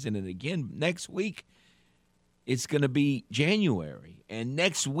season. And again, next week it's going to be January, and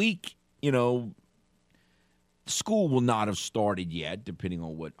next week, school will not have started yet, depending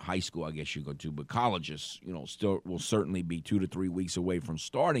on what high school I guess you go to, but colleges, still will certainly be 2 to 3 weeks away from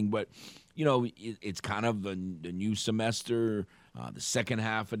starting. But, it's kind of the new semester, the second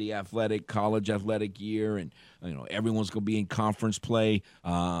half of the college athletic year, and, everyone's going to be in conference play.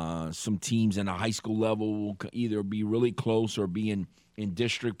 Some teams in the high school level will either be really close or be in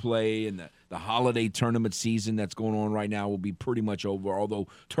district play, and the holiday tournament season that's going on right now will be pretty much over, although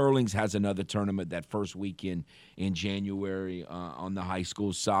Turlings has another tournament that first weekend in January on the high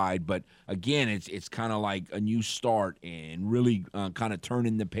school side. But again, it's kind of like a new start and really kind of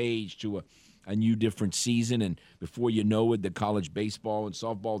turning the page to a new different season. And before you know it, the college baseball and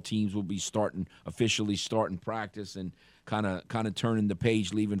softball teams will be officially starting practice and kind of turning the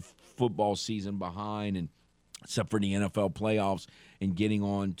page, leaving football season behind, and except for the NFL playoffs and getting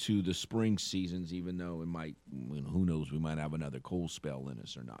on to the spring seasons, even though it might, who knows, we might have another cold spell in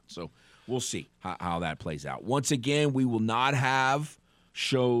us or not. So we'll see how that plays out. Once again, we will not have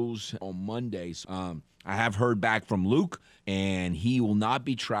shows on Mondays. I have heard back from Luke, and he will not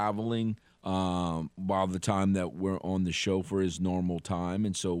be traveling by the time that we're on the show for his normal time,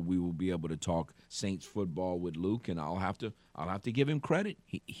 and so we will be able to talk Saints football with Luke, and I'll have to give him credit.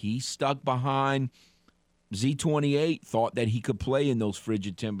 He stuck behind Z28, thought that he could play in those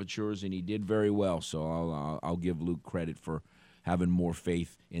frigid temperatures, and he did very well. So I'll give Luke credit for having more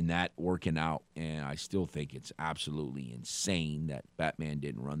faith in that working out. And I still think it's absolutely insane that Batman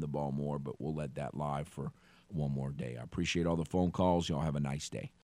didn't run the ball more, but we'll let that lie for one more day. I appreciate all the phone calls. Y'all have a nice day.